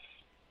mad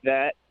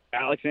that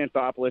Alex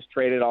Anthopoulos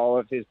traded all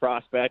of his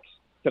prospects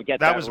to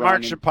get that. Was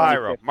Mark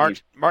Shapiro.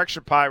 Mark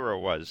Shapiro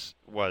was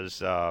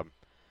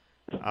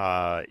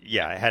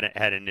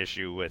had an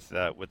issue with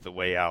the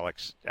way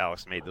Alex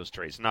made those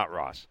trades, not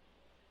Ross.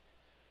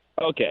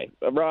 Okay,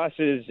 Ross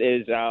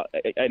is out.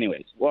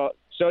 Anyways, well,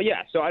 so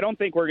I don't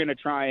think we're going to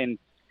try and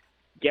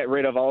get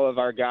rid of all of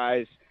our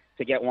guys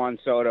to get Juan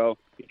Soto,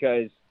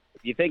 because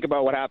if you think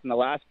about what happened the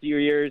last few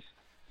years,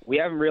 we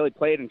haven't really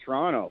played in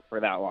Toronto for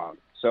that long.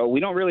 So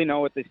we don't really know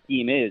what this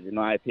team is, in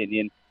my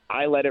opinion.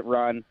 I let it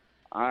run.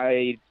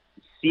 I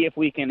see if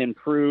we can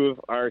improve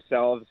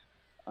ourselves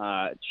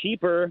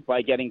cheaper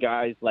by getting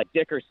guys like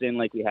Dickerson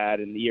like we had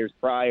in the years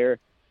prior.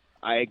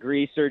 I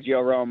agree,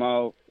 Sergio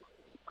Romo,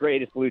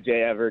 greatest Blue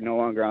Jay ever, no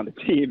longer on the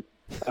team.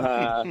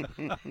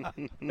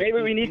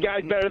 Maybe we need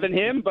guys better than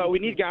him, but we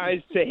need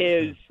guys to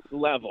his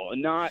level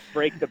and not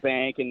break the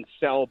bank and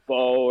sell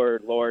Bo or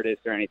Lourdes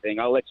or anything.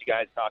 I'll let you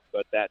guys talk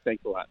about that.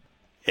 Thanks a lot.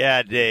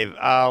 Yeah, Dave.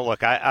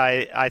 Look,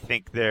 I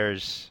think there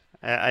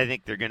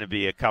are going to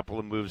be a couple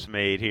of moves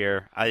made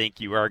here. I think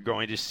you are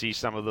going to see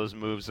some of those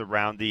moves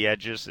around the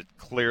edges.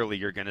 Clearly,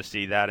 you're going to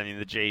see that. I mean,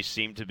 the Jays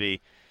seem to be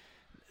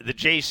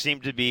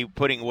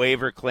putting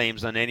waiver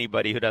claims on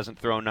anybody who doesn't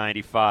throw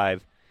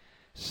 95.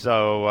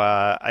 So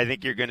I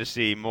think you're going to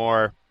see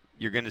more.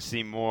 You're going to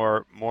see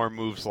more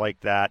moves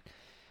like that.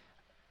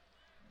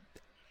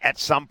 At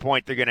some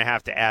point, they're going to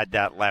have to add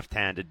that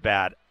left-handed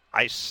bat.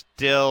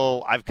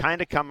 I've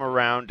kind of come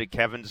around to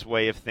Kevin's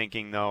way of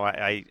thinking, though.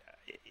 I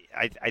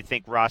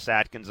think Ross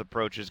Atkins'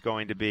 approach is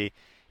going to be,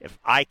 if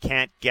I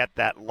can't get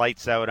that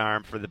lights-out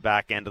arm for the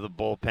back end of the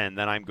bullpen,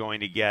 then I'm going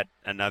to get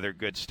another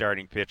good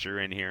starting pitcher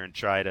in here and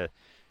try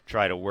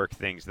to work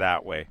things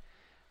that way.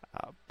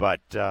 But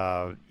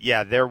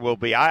there will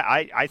be.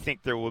 I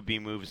think there will be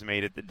moves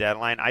made at the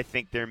deadline. I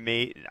think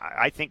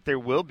there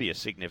will be a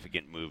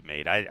significant move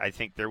made. I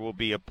think there will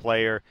be a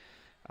player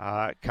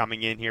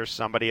coming in here,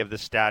 somebody of the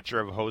stature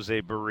of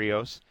Jose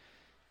Barrios,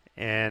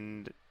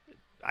 and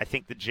I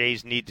think the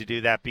Jays need to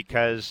do that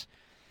because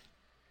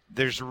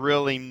there's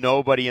really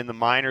nobody in the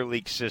minor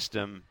league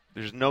system.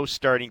 There's no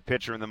starting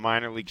pitcher in the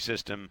minor league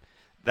system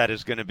that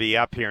is going to be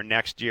up here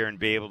next year and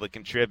be able to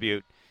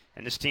contribute.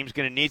 And this team's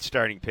going to need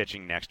starting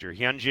pitching next year.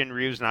 Hyunjin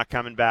Ryu's not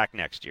coming back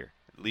next year,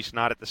 at least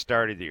not at the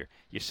start of the year.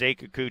 Yusei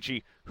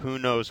Kikuchi, who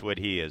knows what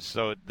he is.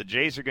 So the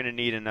Jays are going to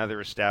need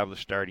another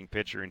established starting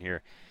pitcher in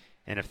here.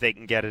 And if they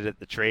can get it at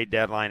the trade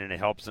deadline and it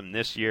helps them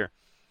this year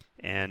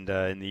and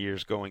in the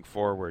years going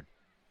forward,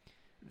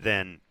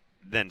 then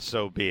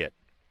so be it.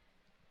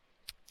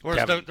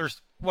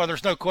 Well,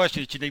 there's no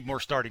question that you need more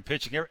starting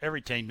pitching.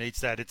 Every team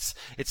needs that.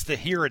 It's the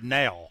here and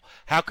now.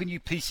 How can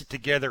you piece it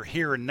together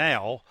here and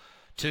now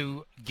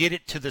to get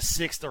it to the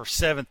 6th or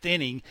 7th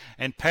inning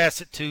and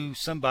pass it to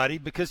somebody?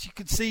 Because you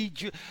can see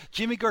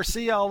Jimmy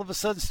Garcia all of a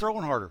sudden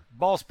throwing harder.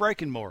 Ball's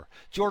breaking more.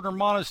 Jordan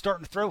Romano's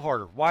starting to throw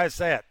harder. Why is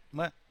that?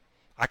 Well,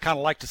 I kind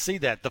of like to see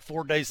that. The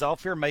 4 days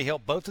off here may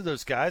help both of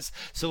those guys.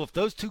 So if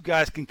those two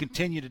guys can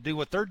continue to do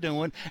what they're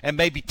doing and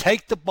maybe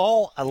take the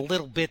ball a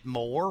little bit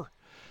more,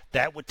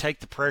 that would take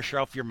the pressure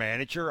off your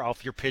manager,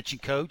 off your pitching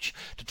coach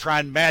to try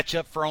and match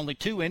up for only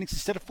 2 innings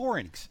instead of 4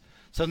 innings.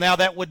 So now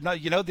that would,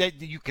 that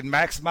you can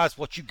maximize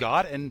what you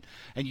got and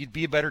you'd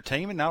be a better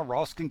team. And now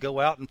Ross can go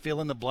out and fill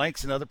in the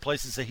blanks in other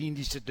places that he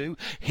needs to do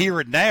here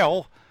and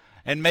now.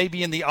 And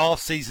maybe in the off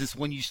seasons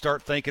when you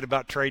start thinking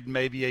about trading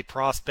maybe a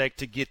prospect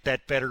to get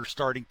that better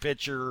starting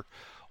pitcher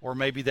or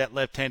maybe that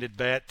left-handed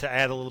bat to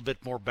add a little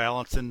bit more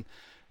balance and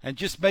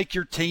just make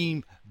your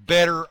team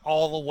better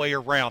all the way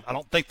around. I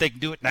don't think they can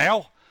do it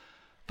now,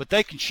 but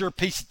they can sure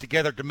piece it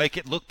together to make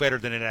it look better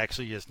than it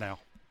actually is now.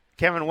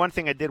 Kevin, one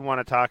thing I did want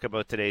to talk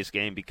about today's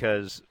game,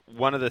 because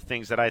one of the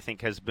things that I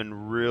think has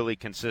been really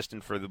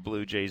consistent for the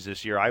Blue Jays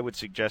this year, I would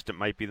suggest it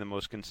might be the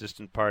most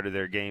consistent part of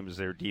their game, is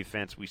their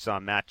defense. We saw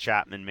Matt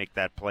Chapman make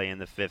that play in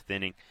the 5th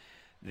inning,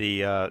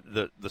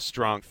 the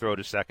strong throw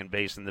to second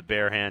base in the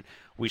bare hand.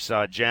 We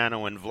saw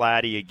Jano and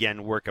Vladdy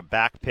again work a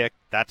back pick.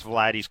 That's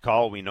Vladdy's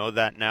call. We know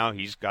that now.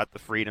 He's got the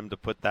freedom to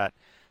put that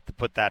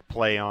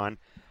play on.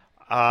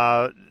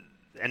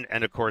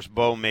 And of course,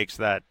 Bo makes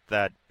that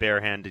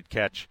barehanded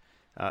catch.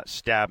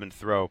 Stab and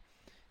throw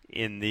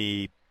in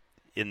the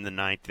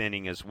 9th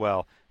inning as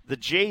well. The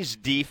Jays'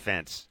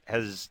 defense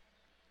has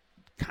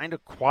kind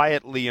of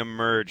quietly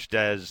emerged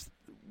as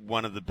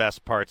one of the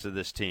best parts of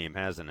this team,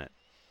 hasn't it?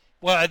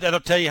 Well, that'll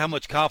tell you how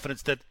much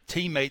confidence that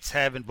teammates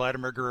have in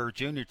Vladimir Guerrero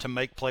Jr. to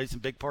make plays in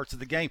big parts of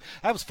the game.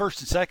 That was 1st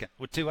and 2nd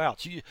with 2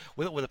 outs.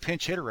 With a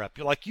pinch hitter up,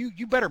 you're like,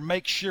 you better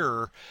make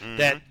sure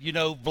that,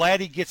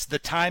 Vladdy gets the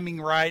timing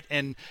right,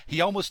 and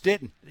he almost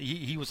didn't.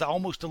 He was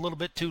almost a little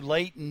bit too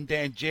late, and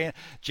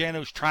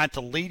Jano's trying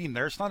to lead him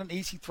there. It's not an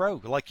easy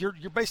throw. Like, you're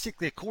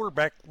basically a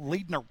quarterback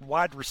leading a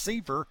wide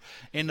receiver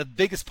in the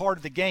biggest part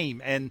of the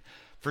game, and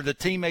for the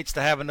teammates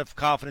to have enough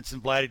confidence in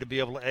Vladdy to be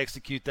able to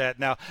execute that.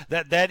 Now,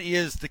 that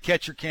is the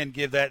catcher can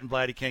give that and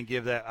Vladdy can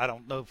give that. I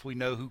don't know if we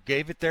know who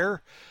gave it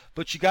there,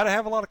 but you got to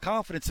have a lot of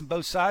confidence in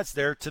both sides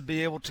there to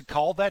be able to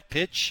call that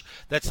pitch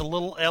that's a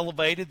little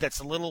elevated,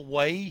 that's a little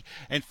way,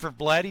 and for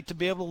Vladdy to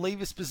be able to leave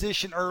his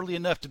position early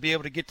enough to be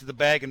able to get to the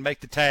bag and make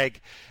the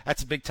tag.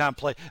 That's a big-time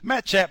play.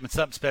 Matt Chapman's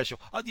something special.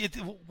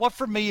 What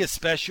for me is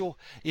special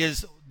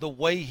is the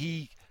way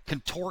he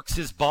contorts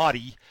his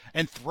body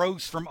and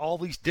throws from all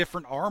these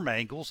different arm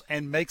angles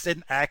and makes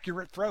an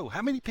accurate throw.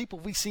 How many people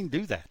have we seen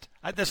do that?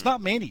 There's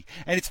not many.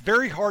 And it's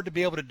very hard to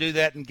be able to do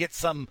that and get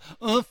some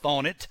oomph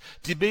on it,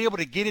 to be able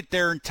to get it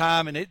there in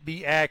time and it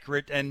be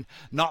accurate and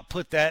not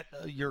put that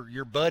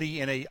your buddy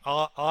in a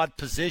odd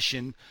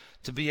position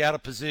to be out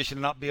of position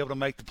and not be able to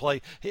make the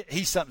play.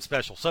 He's something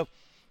special. So,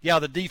 yeah,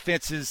 the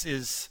defense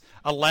is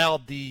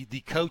allowed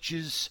the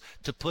coaches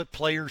to put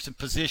players in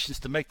positions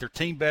to make their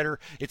team better.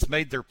 It's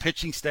made their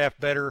pitching staff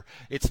better.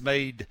 It's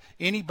made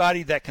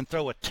anybody that can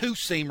throw a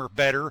two-seamer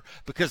better,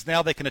 because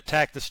now they can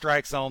attack the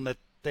strike zone, that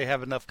they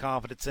have enough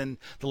confidence in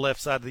the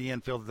left side of the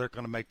infield that they're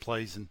going to make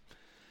plays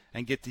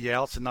and get the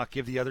outs and not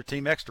give the other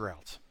team extra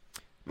outs.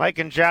 Mike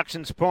and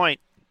Jackson's point,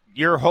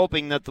 you're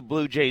hoping that the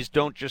Blue Jays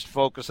don't just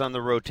focus on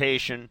the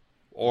rotation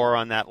or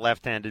on that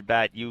left-handed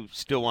bat. You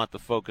still want the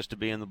focus to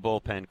be in the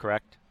bullpen,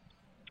 correct?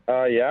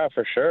 Yeah,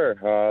 for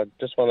sure.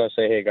 Just want to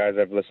say, hey, guys,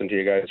 I've listened to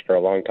you guys for a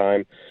long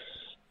time.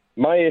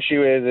 My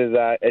issue is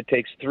that it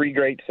takes three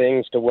great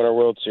things to win a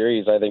World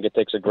Series. I think it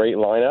takes a great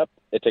lineup,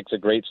 it takes a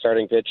great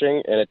starting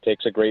pitching, and it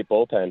takes a great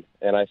bullpen.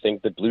 And I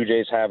think the Blue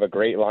Jays have a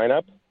great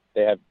lineup.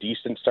 They have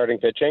decent starting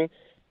pitching,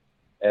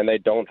 and they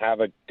don't have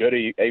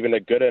even a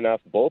good enough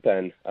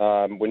bullpen.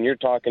 When you're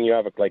talking, you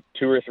have like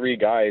two or three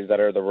guys that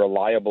are the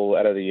reliable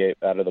out of the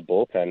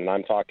bullpen. And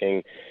I'm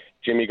talking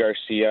Jimmy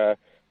Garcia,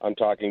 I'm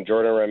talking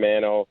Jordan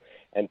Romano,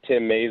 and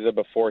Tim Meza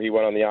before he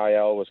went on the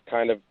IL was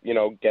kind of,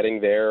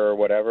 getting there or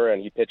whatever,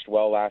 and he pitched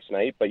well last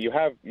night. But you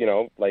have,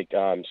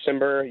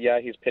 Simber, yeah,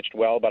 he's pitched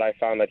well, but I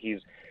found that he's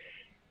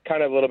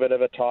kind of a little bit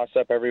of a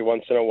toss-up every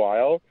once in a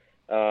while.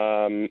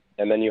 And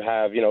then you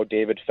have,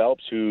 David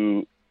Phelps,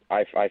 who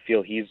I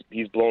feel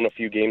he's blown a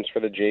few games for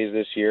the Jays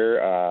this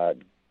year.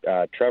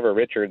 Trevor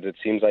Richards, it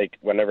seems like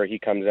whenever he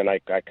comes in, I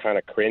kind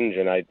of cringe,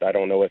 and I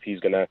don't know if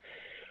he's going to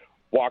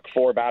walk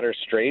four batters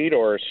straight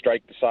or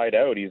strike the side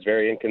out. He's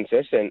very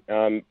inconsistent.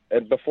 And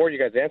before you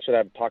guys answer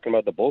that, talking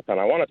about the bullpen,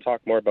 I want to talk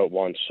more about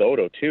Juan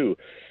Soto too.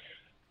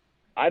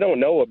 I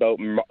don't know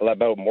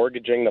about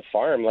mortgaging the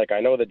farm. Like, I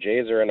know the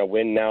Jays are in a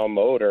win now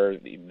mode, or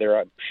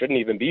they shouldn't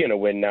even be in a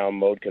win now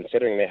mode,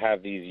 considering they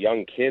have these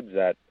young kids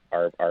that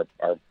are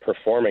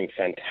performing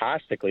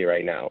fantastically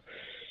right now.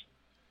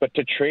 But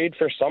to trade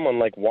for someone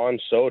like Juan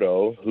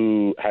Soto,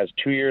 who has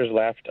 2 years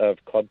left of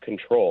club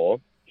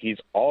control, he's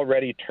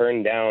already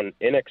turned down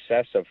in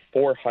excess of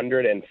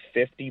 $450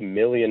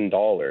 million.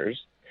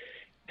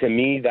 To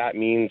me, that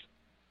means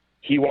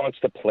he wants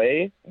to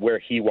play where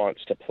he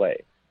wants to play.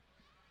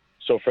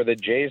 So for the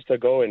Jays to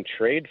go and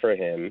trade for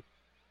him,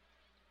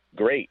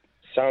 great.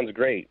 Sounds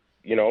great.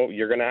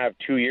 You're going to have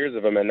 2 years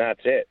of him, and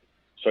that's it.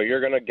 So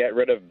you're going to get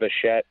rid of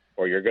Bichette,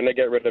 or you're going to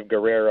get rid of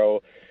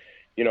Guerrero.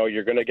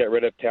 You're going to get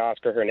rid of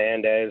Teoscar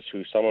Hernandez,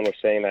 who someone was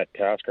saying that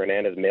Teoscar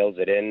Hernandez mails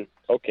it in.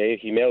 Okay,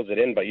 he mails it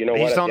in, but you know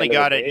what? He's only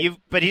got it.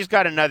 But he's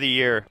got another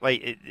year.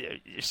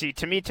 See,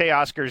 to me,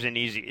 Teoscar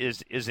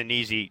is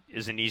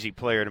an easy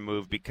player to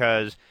move,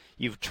 because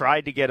you've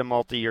tried to get a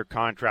multi-year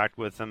contract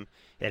with him.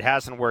 It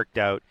hasn't worked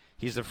out.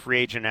 He's a free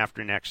agent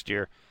after next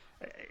year.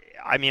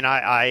 I mean,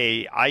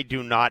 I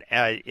do not.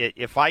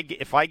 If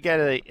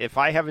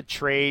I have a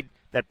trade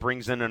that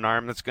brings in an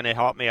arm that's going to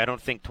help me, I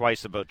don't think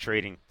twice about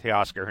trading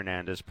Teoscar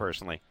Hernandez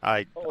personally.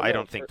 I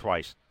don't think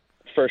twice.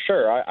 For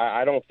sure.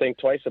 I don't think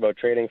twice about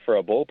trading for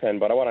a bullpen,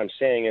 but what I'm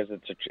saying is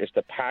it's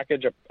the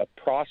package, a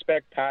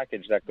prospect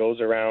package that goes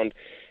around,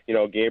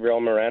 Gabriel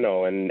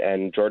Moreno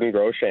and Jordan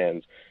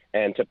Groshans,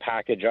 and to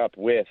package up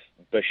with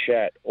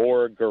Bichette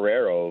or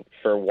Guerrero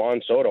for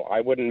Juan Soto. I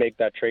wouldn't make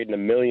that trade in a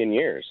million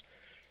years.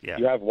 Yeah.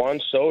 You have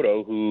Juan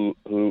Soto who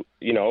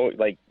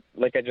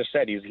like I just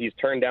said, he's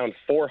turned down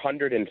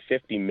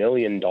 $450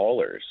 million.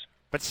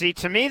 But see,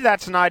 to me,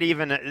 that's not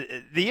even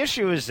the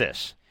issue. Is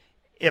this: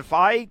 if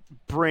I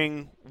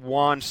bring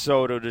Juan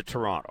Soto to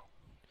Toronto,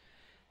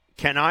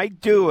 can I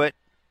do it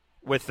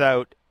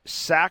without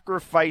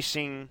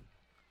sacrificing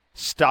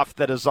stuff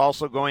that is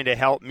also going to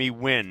help me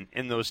win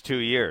in those 2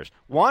 years?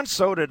 Juan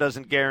Soto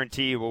doesn't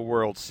guarantee you a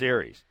World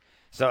Series.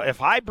 So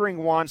if I bring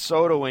Juan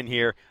Soto in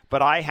here,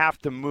 but I have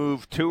to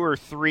move 2 or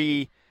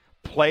 3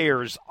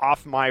 players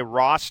off my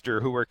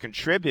roster who are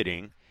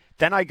contributing,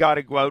 then I got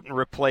to go out and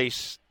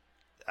replace.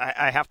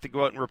 I have to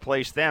go out and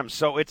replace them.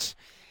 So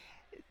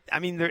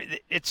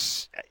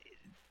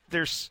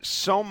there's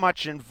so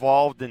much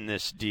involved in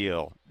this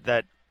deal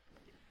that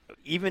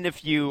even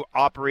if you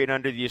operate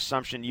under the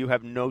assumption you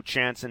have no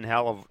chance in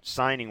hell of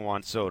signing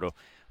Juan Soto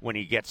when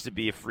he gets to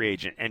be a free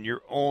agent, and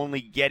you're only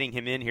getting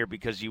him in here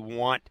because you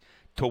want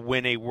to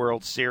win a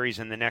World Series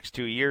in the next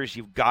 2 years,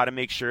 you've got to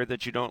make sure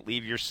that you don't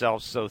leave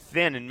yourself so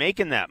thin in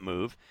making that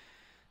move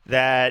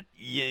that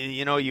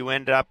you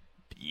end up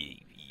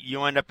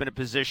in a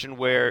position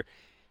where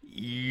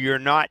you're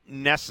not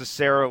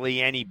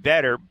necessarily any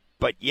better.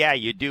 But yeah,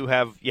 you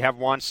have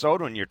Juan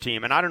Soto in your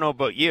team, and I don't know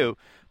about you,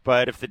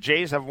 but if the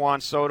Jays have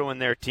Juan Soto in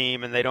their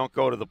team and they don't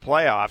go to the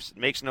playoffs, it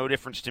makes no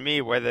difference to me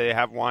whether they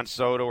have Juan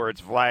Soto or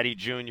it's Vladdy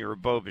Jr. or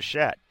Bo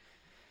Bichette.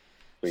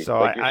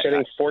 So you're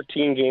sitting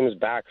 14 games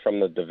back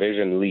from the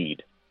division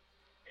lead.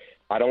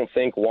 I don't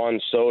think Juan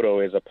Soto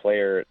is a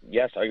player.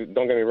 Yes, don't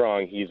get me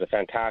wrong, he's a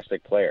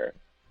fantastic player.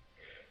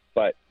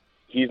 But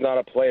he's not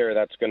a player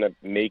that's going to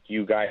make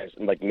you guys,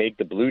 like, make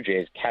the Blue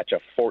Jays catch a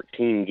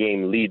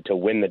 14-game lead to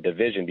win the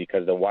division,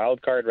 because the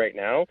wild card right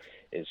now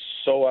is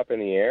so up in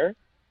the air.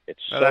 It's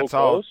so that's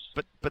close.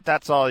 All, but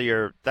that's all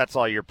you're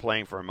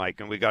playing for, Mike,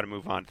 and we got to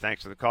move on.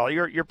 Thanks for the call.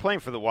 You're playing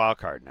for the wild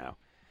card now.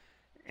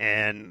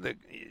 And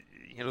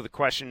the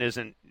question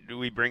isn't, do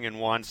we bring in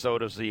Juan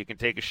Soto so you can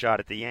take a shot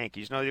at the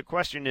Yankees? No, the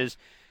question is,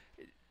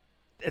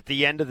 at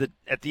the end of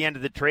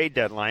the trade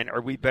deadline,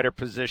 are we better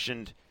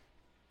positioned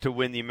to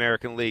win the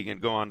American League and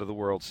go on to the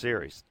World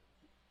Series?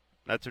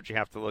 That's what you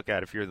have to look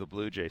at if you're the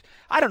Blue Jays.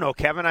 I don't know,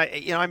 Kevin.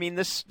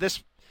 This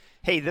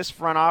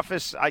front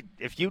office,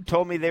 if you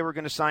told me they were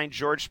going to sign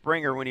George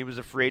Springer when he was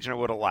a free agent, I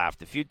would have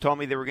laughed. If you told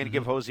me they were going to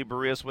give Jose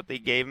Barrios what they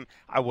gave him,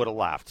 I would have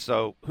laughed.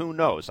 So who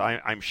knows?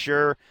 I'm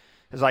sure,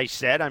 as I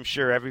said, I'm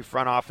sure every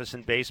front office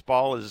in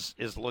baseball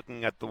is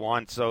looking at the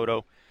Juan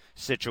Soto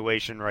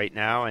situation right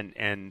now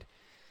and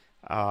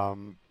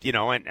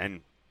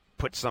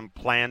put some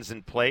plans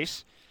in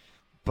place.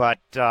 But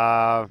it's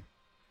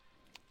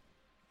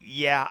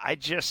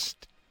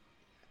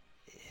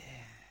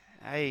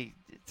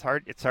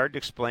hard to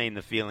explain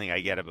the feeling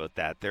I get about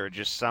that.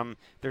 There's some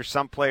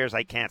players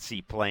I can't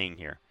see playing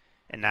here,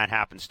 and that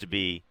happens to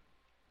be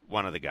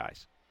one of the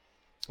guys.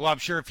 Well, I'm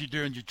sure if you're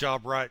doing your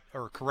job right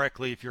or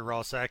correctly, if you're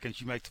Ross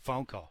Atkins, you make the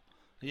phone call,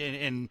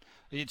 and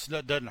it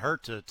doesn't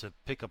hurt to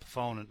pick up a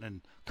phone and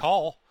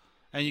call,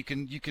 and you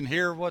can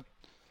hear what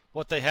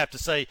they have to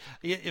say.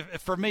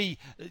 For me,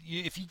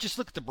 if you just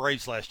look at the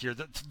Braves last year,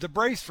 the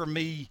Braves for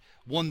me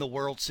won the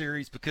World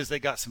Series because they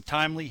got some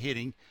timely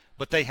hitting,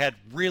 but they had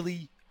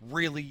really,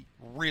 really,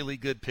 really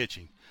good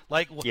pitching.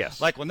 Like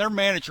when their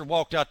manager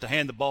walked out to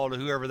hand the ball to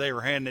whoever they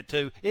were handing it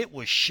to, it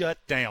was shut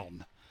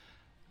down.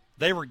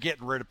 They were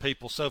getting rid of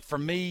people. So for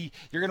me,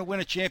 you're going to win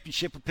a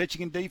championship with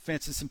pitching and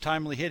defense and some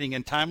timely hitting,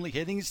 and timely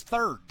hitting is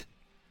third.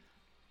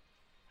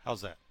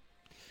 How's that?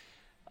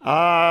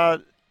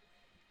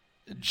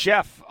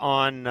 Jeff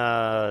on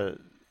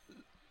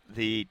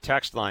the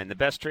text line, the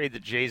best trade the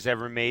Jays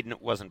ever made, and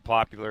it wasn't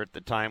popular at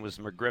the time, was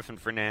McGriffin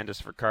Fernandez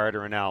for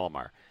Carter and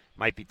Alomar.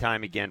 Might be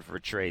time again for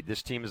a trade.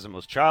 This team is the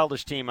most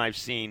childish team I've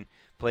seen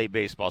play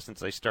baseball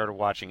since I started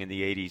watching in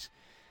the 80s.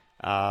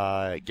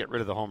 Get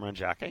rid of the home run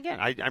jacket. Again,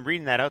 I'm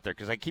reading that out there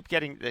because I keep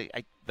getting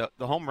the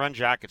home run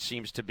jacket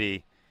seems to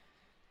be,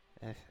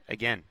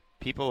 again,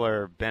 people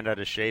are bent out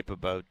of shape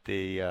about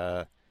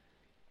the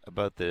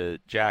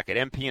jacket.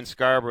 MP in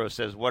Scarborough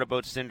says, what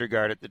about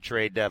Syndergaard at the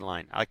trade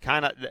deadline?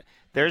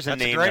 There's a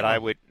name that I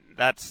would.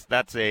 That's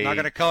a not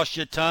going to cost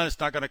you a ton. It's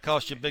not going to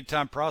cost you a big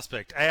time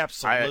prospect.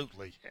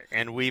 Absolutely.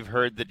 And we've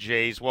heard the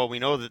Jays. Well, we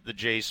know that the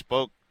Jays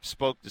spoke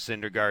to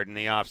Syndergaard in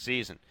the off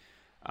season.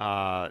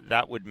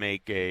 That would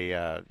make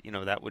a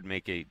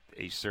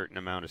certain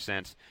amount of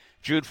sense.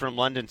 Jude from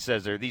London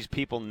says, are these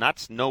people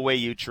nuts? No way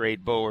you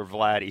trade Bo or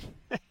Vladdy.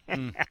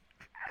 And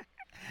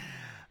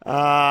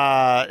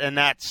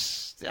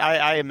that's,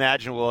 I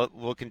imagine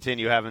we'll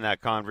continue having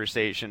that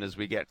conversation as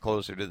we get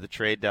closer to the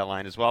trade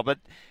deadline as well. But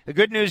the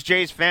good news,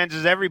 Jays fans,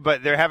 is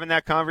they're having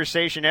that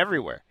conversation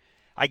everywhere.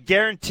 I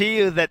guarantee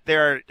you that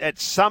there are, at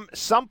some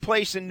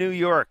place in New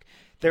York,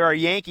 there are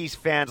Yankees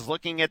fans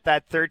looking at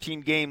that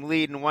 13-game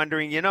lead and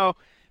wondering,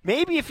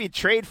 maybe if you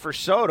trade for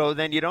Soto,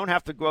 then you don't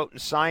have to go out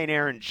and sign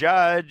Aaron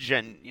Judge.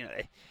 And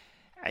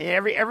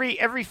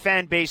every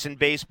fan base in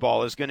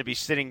baseball is going to be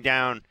sitting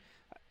down.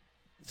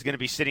 It's going to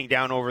be sitting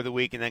down over the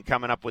week and then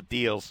coming up with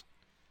deals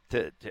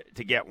to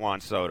get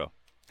Juan Soto.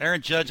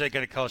 Aaron Judge ain't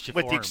going to cost you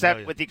 $400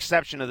 million. With the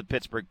exception of the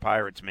Pittsburgh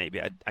Pirates,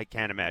 maybe. I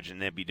can't imagine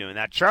they'd be doing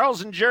that.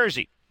 Charles in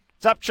Jersey.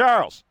 What's up,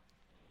 Charles?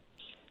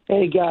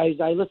 Hey, guys.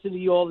 I listen to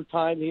you all the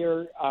time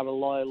here. I'm a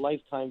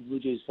lifetime Blue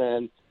Jays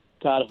fan.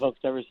 Got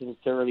hooked ever since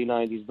the early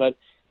 90s. But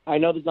I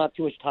know there's not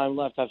too much time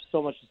left. I have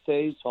so much to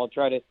say, so I'll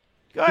try to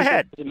go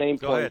ahead. The main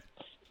Go point. ahead.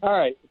 All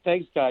right.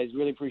 Thanks, guys.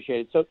 Really appreciate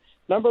it. So,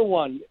 number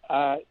one,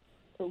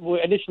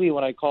 initially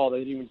when I called, I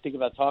didn't even think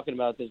about talking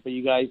about this, but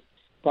you guys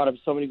brought up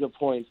so many good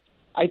points.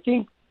 I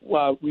think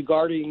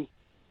regarding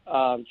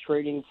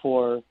trading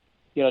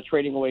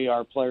away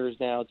our players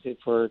now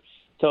for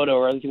Soto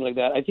or anything like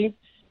that, I think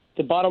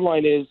the bottom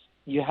line is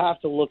you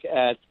have to look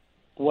at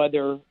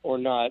whether or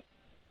not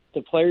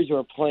the players who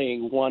are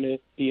playing want to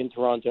be in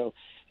Toronto.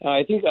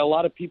 I think a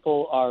lot of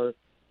people are,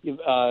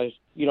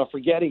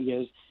 forgetting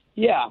is,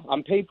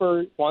 on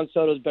paper, Juan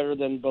Soto is better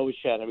than Bo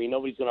Bichette. I mean,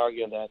 nobody's going to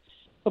argue on that.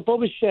 But Bo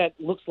Bichette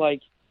looks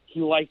like he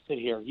likes it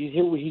here. He's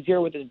here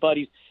with his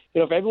buddies.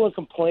 If everyone's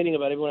complaining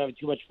about everyone having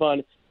too much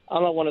fun,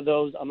 I'm not one of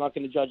those. I'm not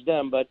going to judge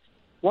them. But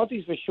one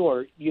thing's for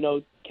sure,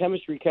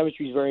 chemistry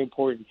is very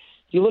important.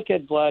 You look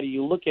at Vladdy,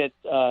 you look at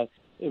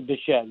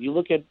Bichette, you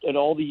look at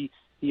all the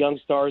young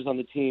stars on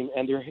the team,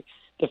 and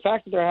the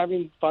fact that they're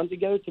having fun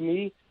together, to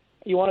me,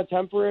 you want to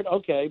temper it,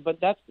 okay, but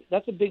that's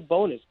a big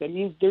bonus. That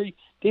means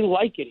they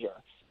like it here.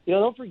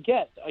 Don't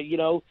forget,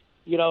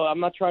 I'm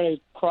not trying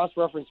to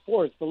cross-reference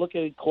sports, but look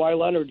at Kawhi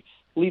Leonard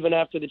leaving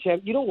after the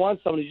champ. You don't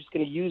want someone who's just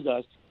going to use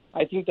us.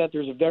 I think that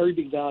there's a very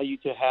big value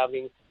to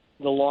having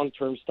the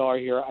long-term star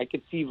here. I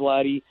could see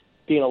Vladdy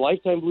being a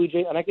lifetime Blue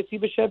Jay, and I could see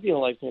Bichette being a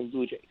lifetime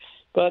Blue Jay.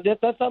 But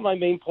that's not my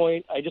main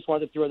point. I just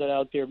wanted to throw that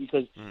out there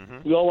because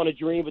we all want to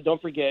dream, but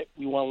don't forget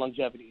we want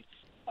longevity.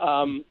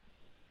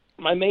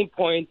 My main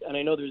point, and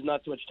I know there's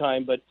not too much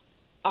time, but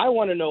I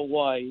want to know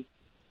why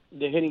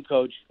the hitting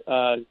coach,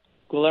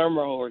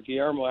 Guillermo,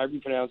 however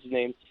you pronounce his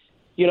name,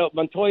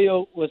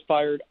 Montoya was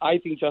fired. I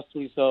think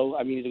justly so.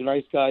 I mean, he's a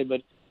nice guy,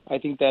 but I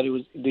think that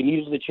they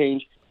needed the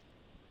change.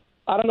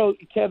 I don't know,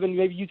 Kevin,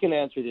 maybe you can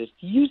answer this.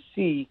 Do you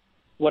see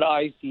what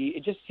I see?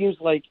 It just seems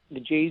like the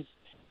Jays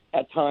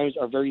at times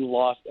are very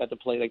lost at the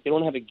plate. Like they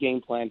don't have a game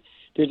plan.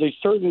 There's a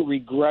certain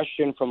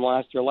regression from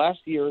last year. Last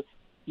year,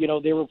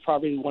 they were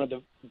probably one of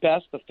the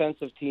best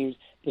defensive teams.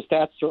 The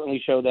stats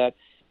certainly show that.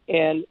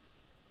 And,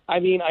 I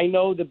mean, I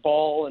know the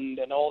ball and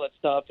all that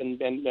stuff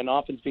and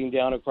offense being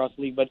down across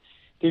the league, but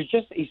there's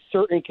just a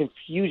certain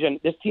confusion.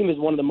 This team is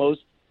one of the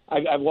most –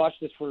 I've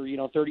watched this for,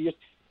 30 years.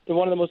 They're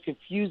one of the most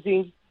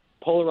confusing,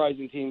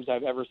 polarizing teams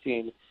I've ever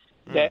seen.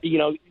 That,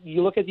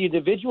 you look at the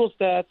individual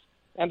stats,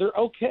 and they're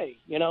okay.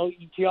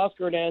 Teoscar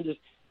Hernandez,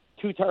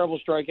 2 terrible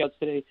strikeouts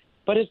today,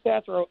 but his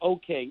stats are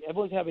okay.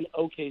 Everyone's having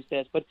okay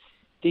stats, but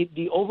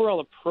the overall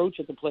approach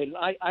at the plate,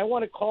 and I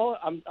want to call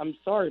 – I'm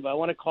sorry, but I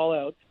want to call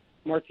out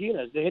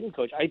Martinez, the hitting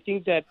coach. I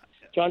think that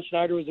John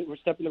Schneider was a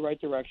step in the right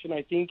direction.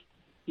 I think,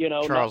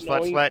 Charles,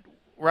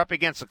 we're up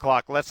against the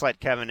clock. Let's let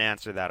Kevin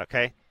answer that,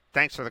 okay?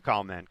 Thanks for the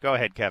call, man. Go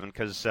ahead, Kevin,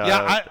 because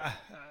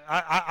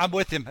I'm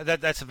with him.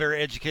 That's a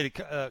very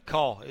educated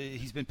call.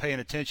 He's been paying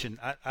attention.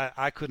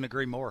 I couldn't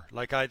agree more.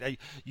 Like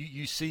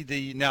you see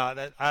the now.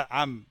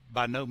 I'm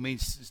by no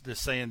means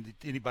just saying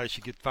that anybody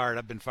should get fired.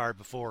 I've been fired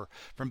before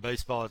from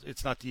baseball.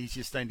 It's not the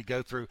easiest thing to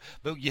go through,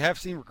 but you have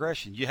seen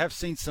regression. You have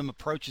seen some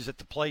approaches at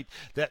the plate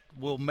that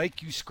will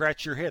make you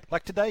scratch your head,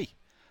 like today.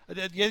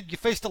 You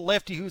faced a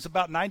lefty who's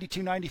about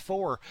 92,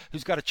 94,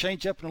 who's got a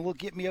changeup and a little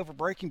get-me-over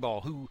breaking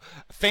ball, who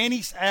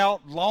fannies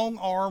out, long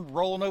arm,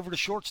 rolling over to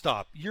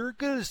shortstop. You're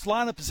good as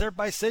lineup as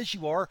everybody says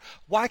you are.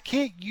 Why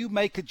can't you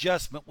make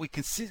adjustment? We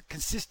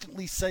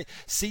consistently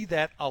see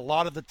that a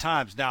lot of the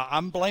times. Now,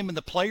 I'm blaming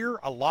the player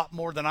a lot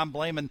more than I'm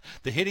blaming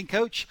the hitting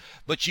coach,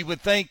 but you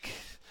would think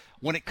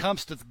when it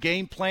comes to the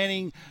game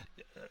planning,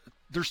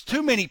 there's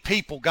too many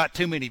people got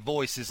too many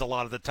voices a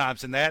lot of the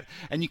times in that,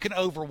 and you can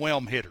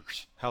overwhelm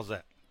hitters. How's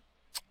that?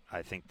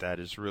 I think that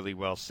is really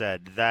well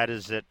said. That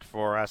is it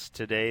for us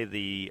today.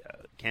 The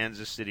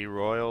Kansas City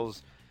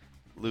Royals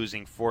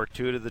losing 4-2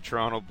 to the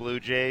Toronto Blue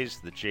Jays.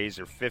 The Jays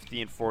are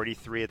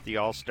 50-43 at the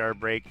All-Star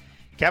break.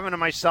 Kevin and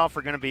myself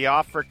are going to be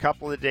off for a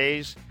couple of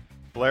days.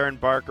 Blair and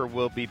Barker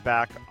will be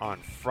back on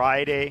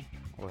Friday.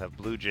 We'll have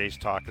Blue Jays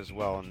talk as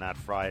well on that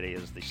Friday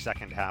as the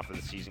second half of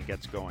the season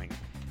gets going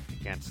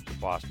against the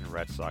Boston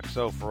Red Sox.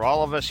 So for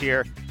all of us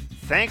here,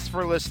 thanks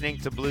for listening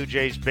to Blue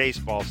Jays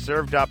Baseball,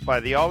 served up by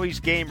the always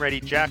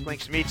game-ready Jack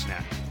Link's Meat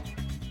Snack.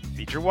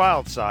 Feature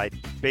Wild Side,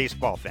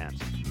 baseball fans.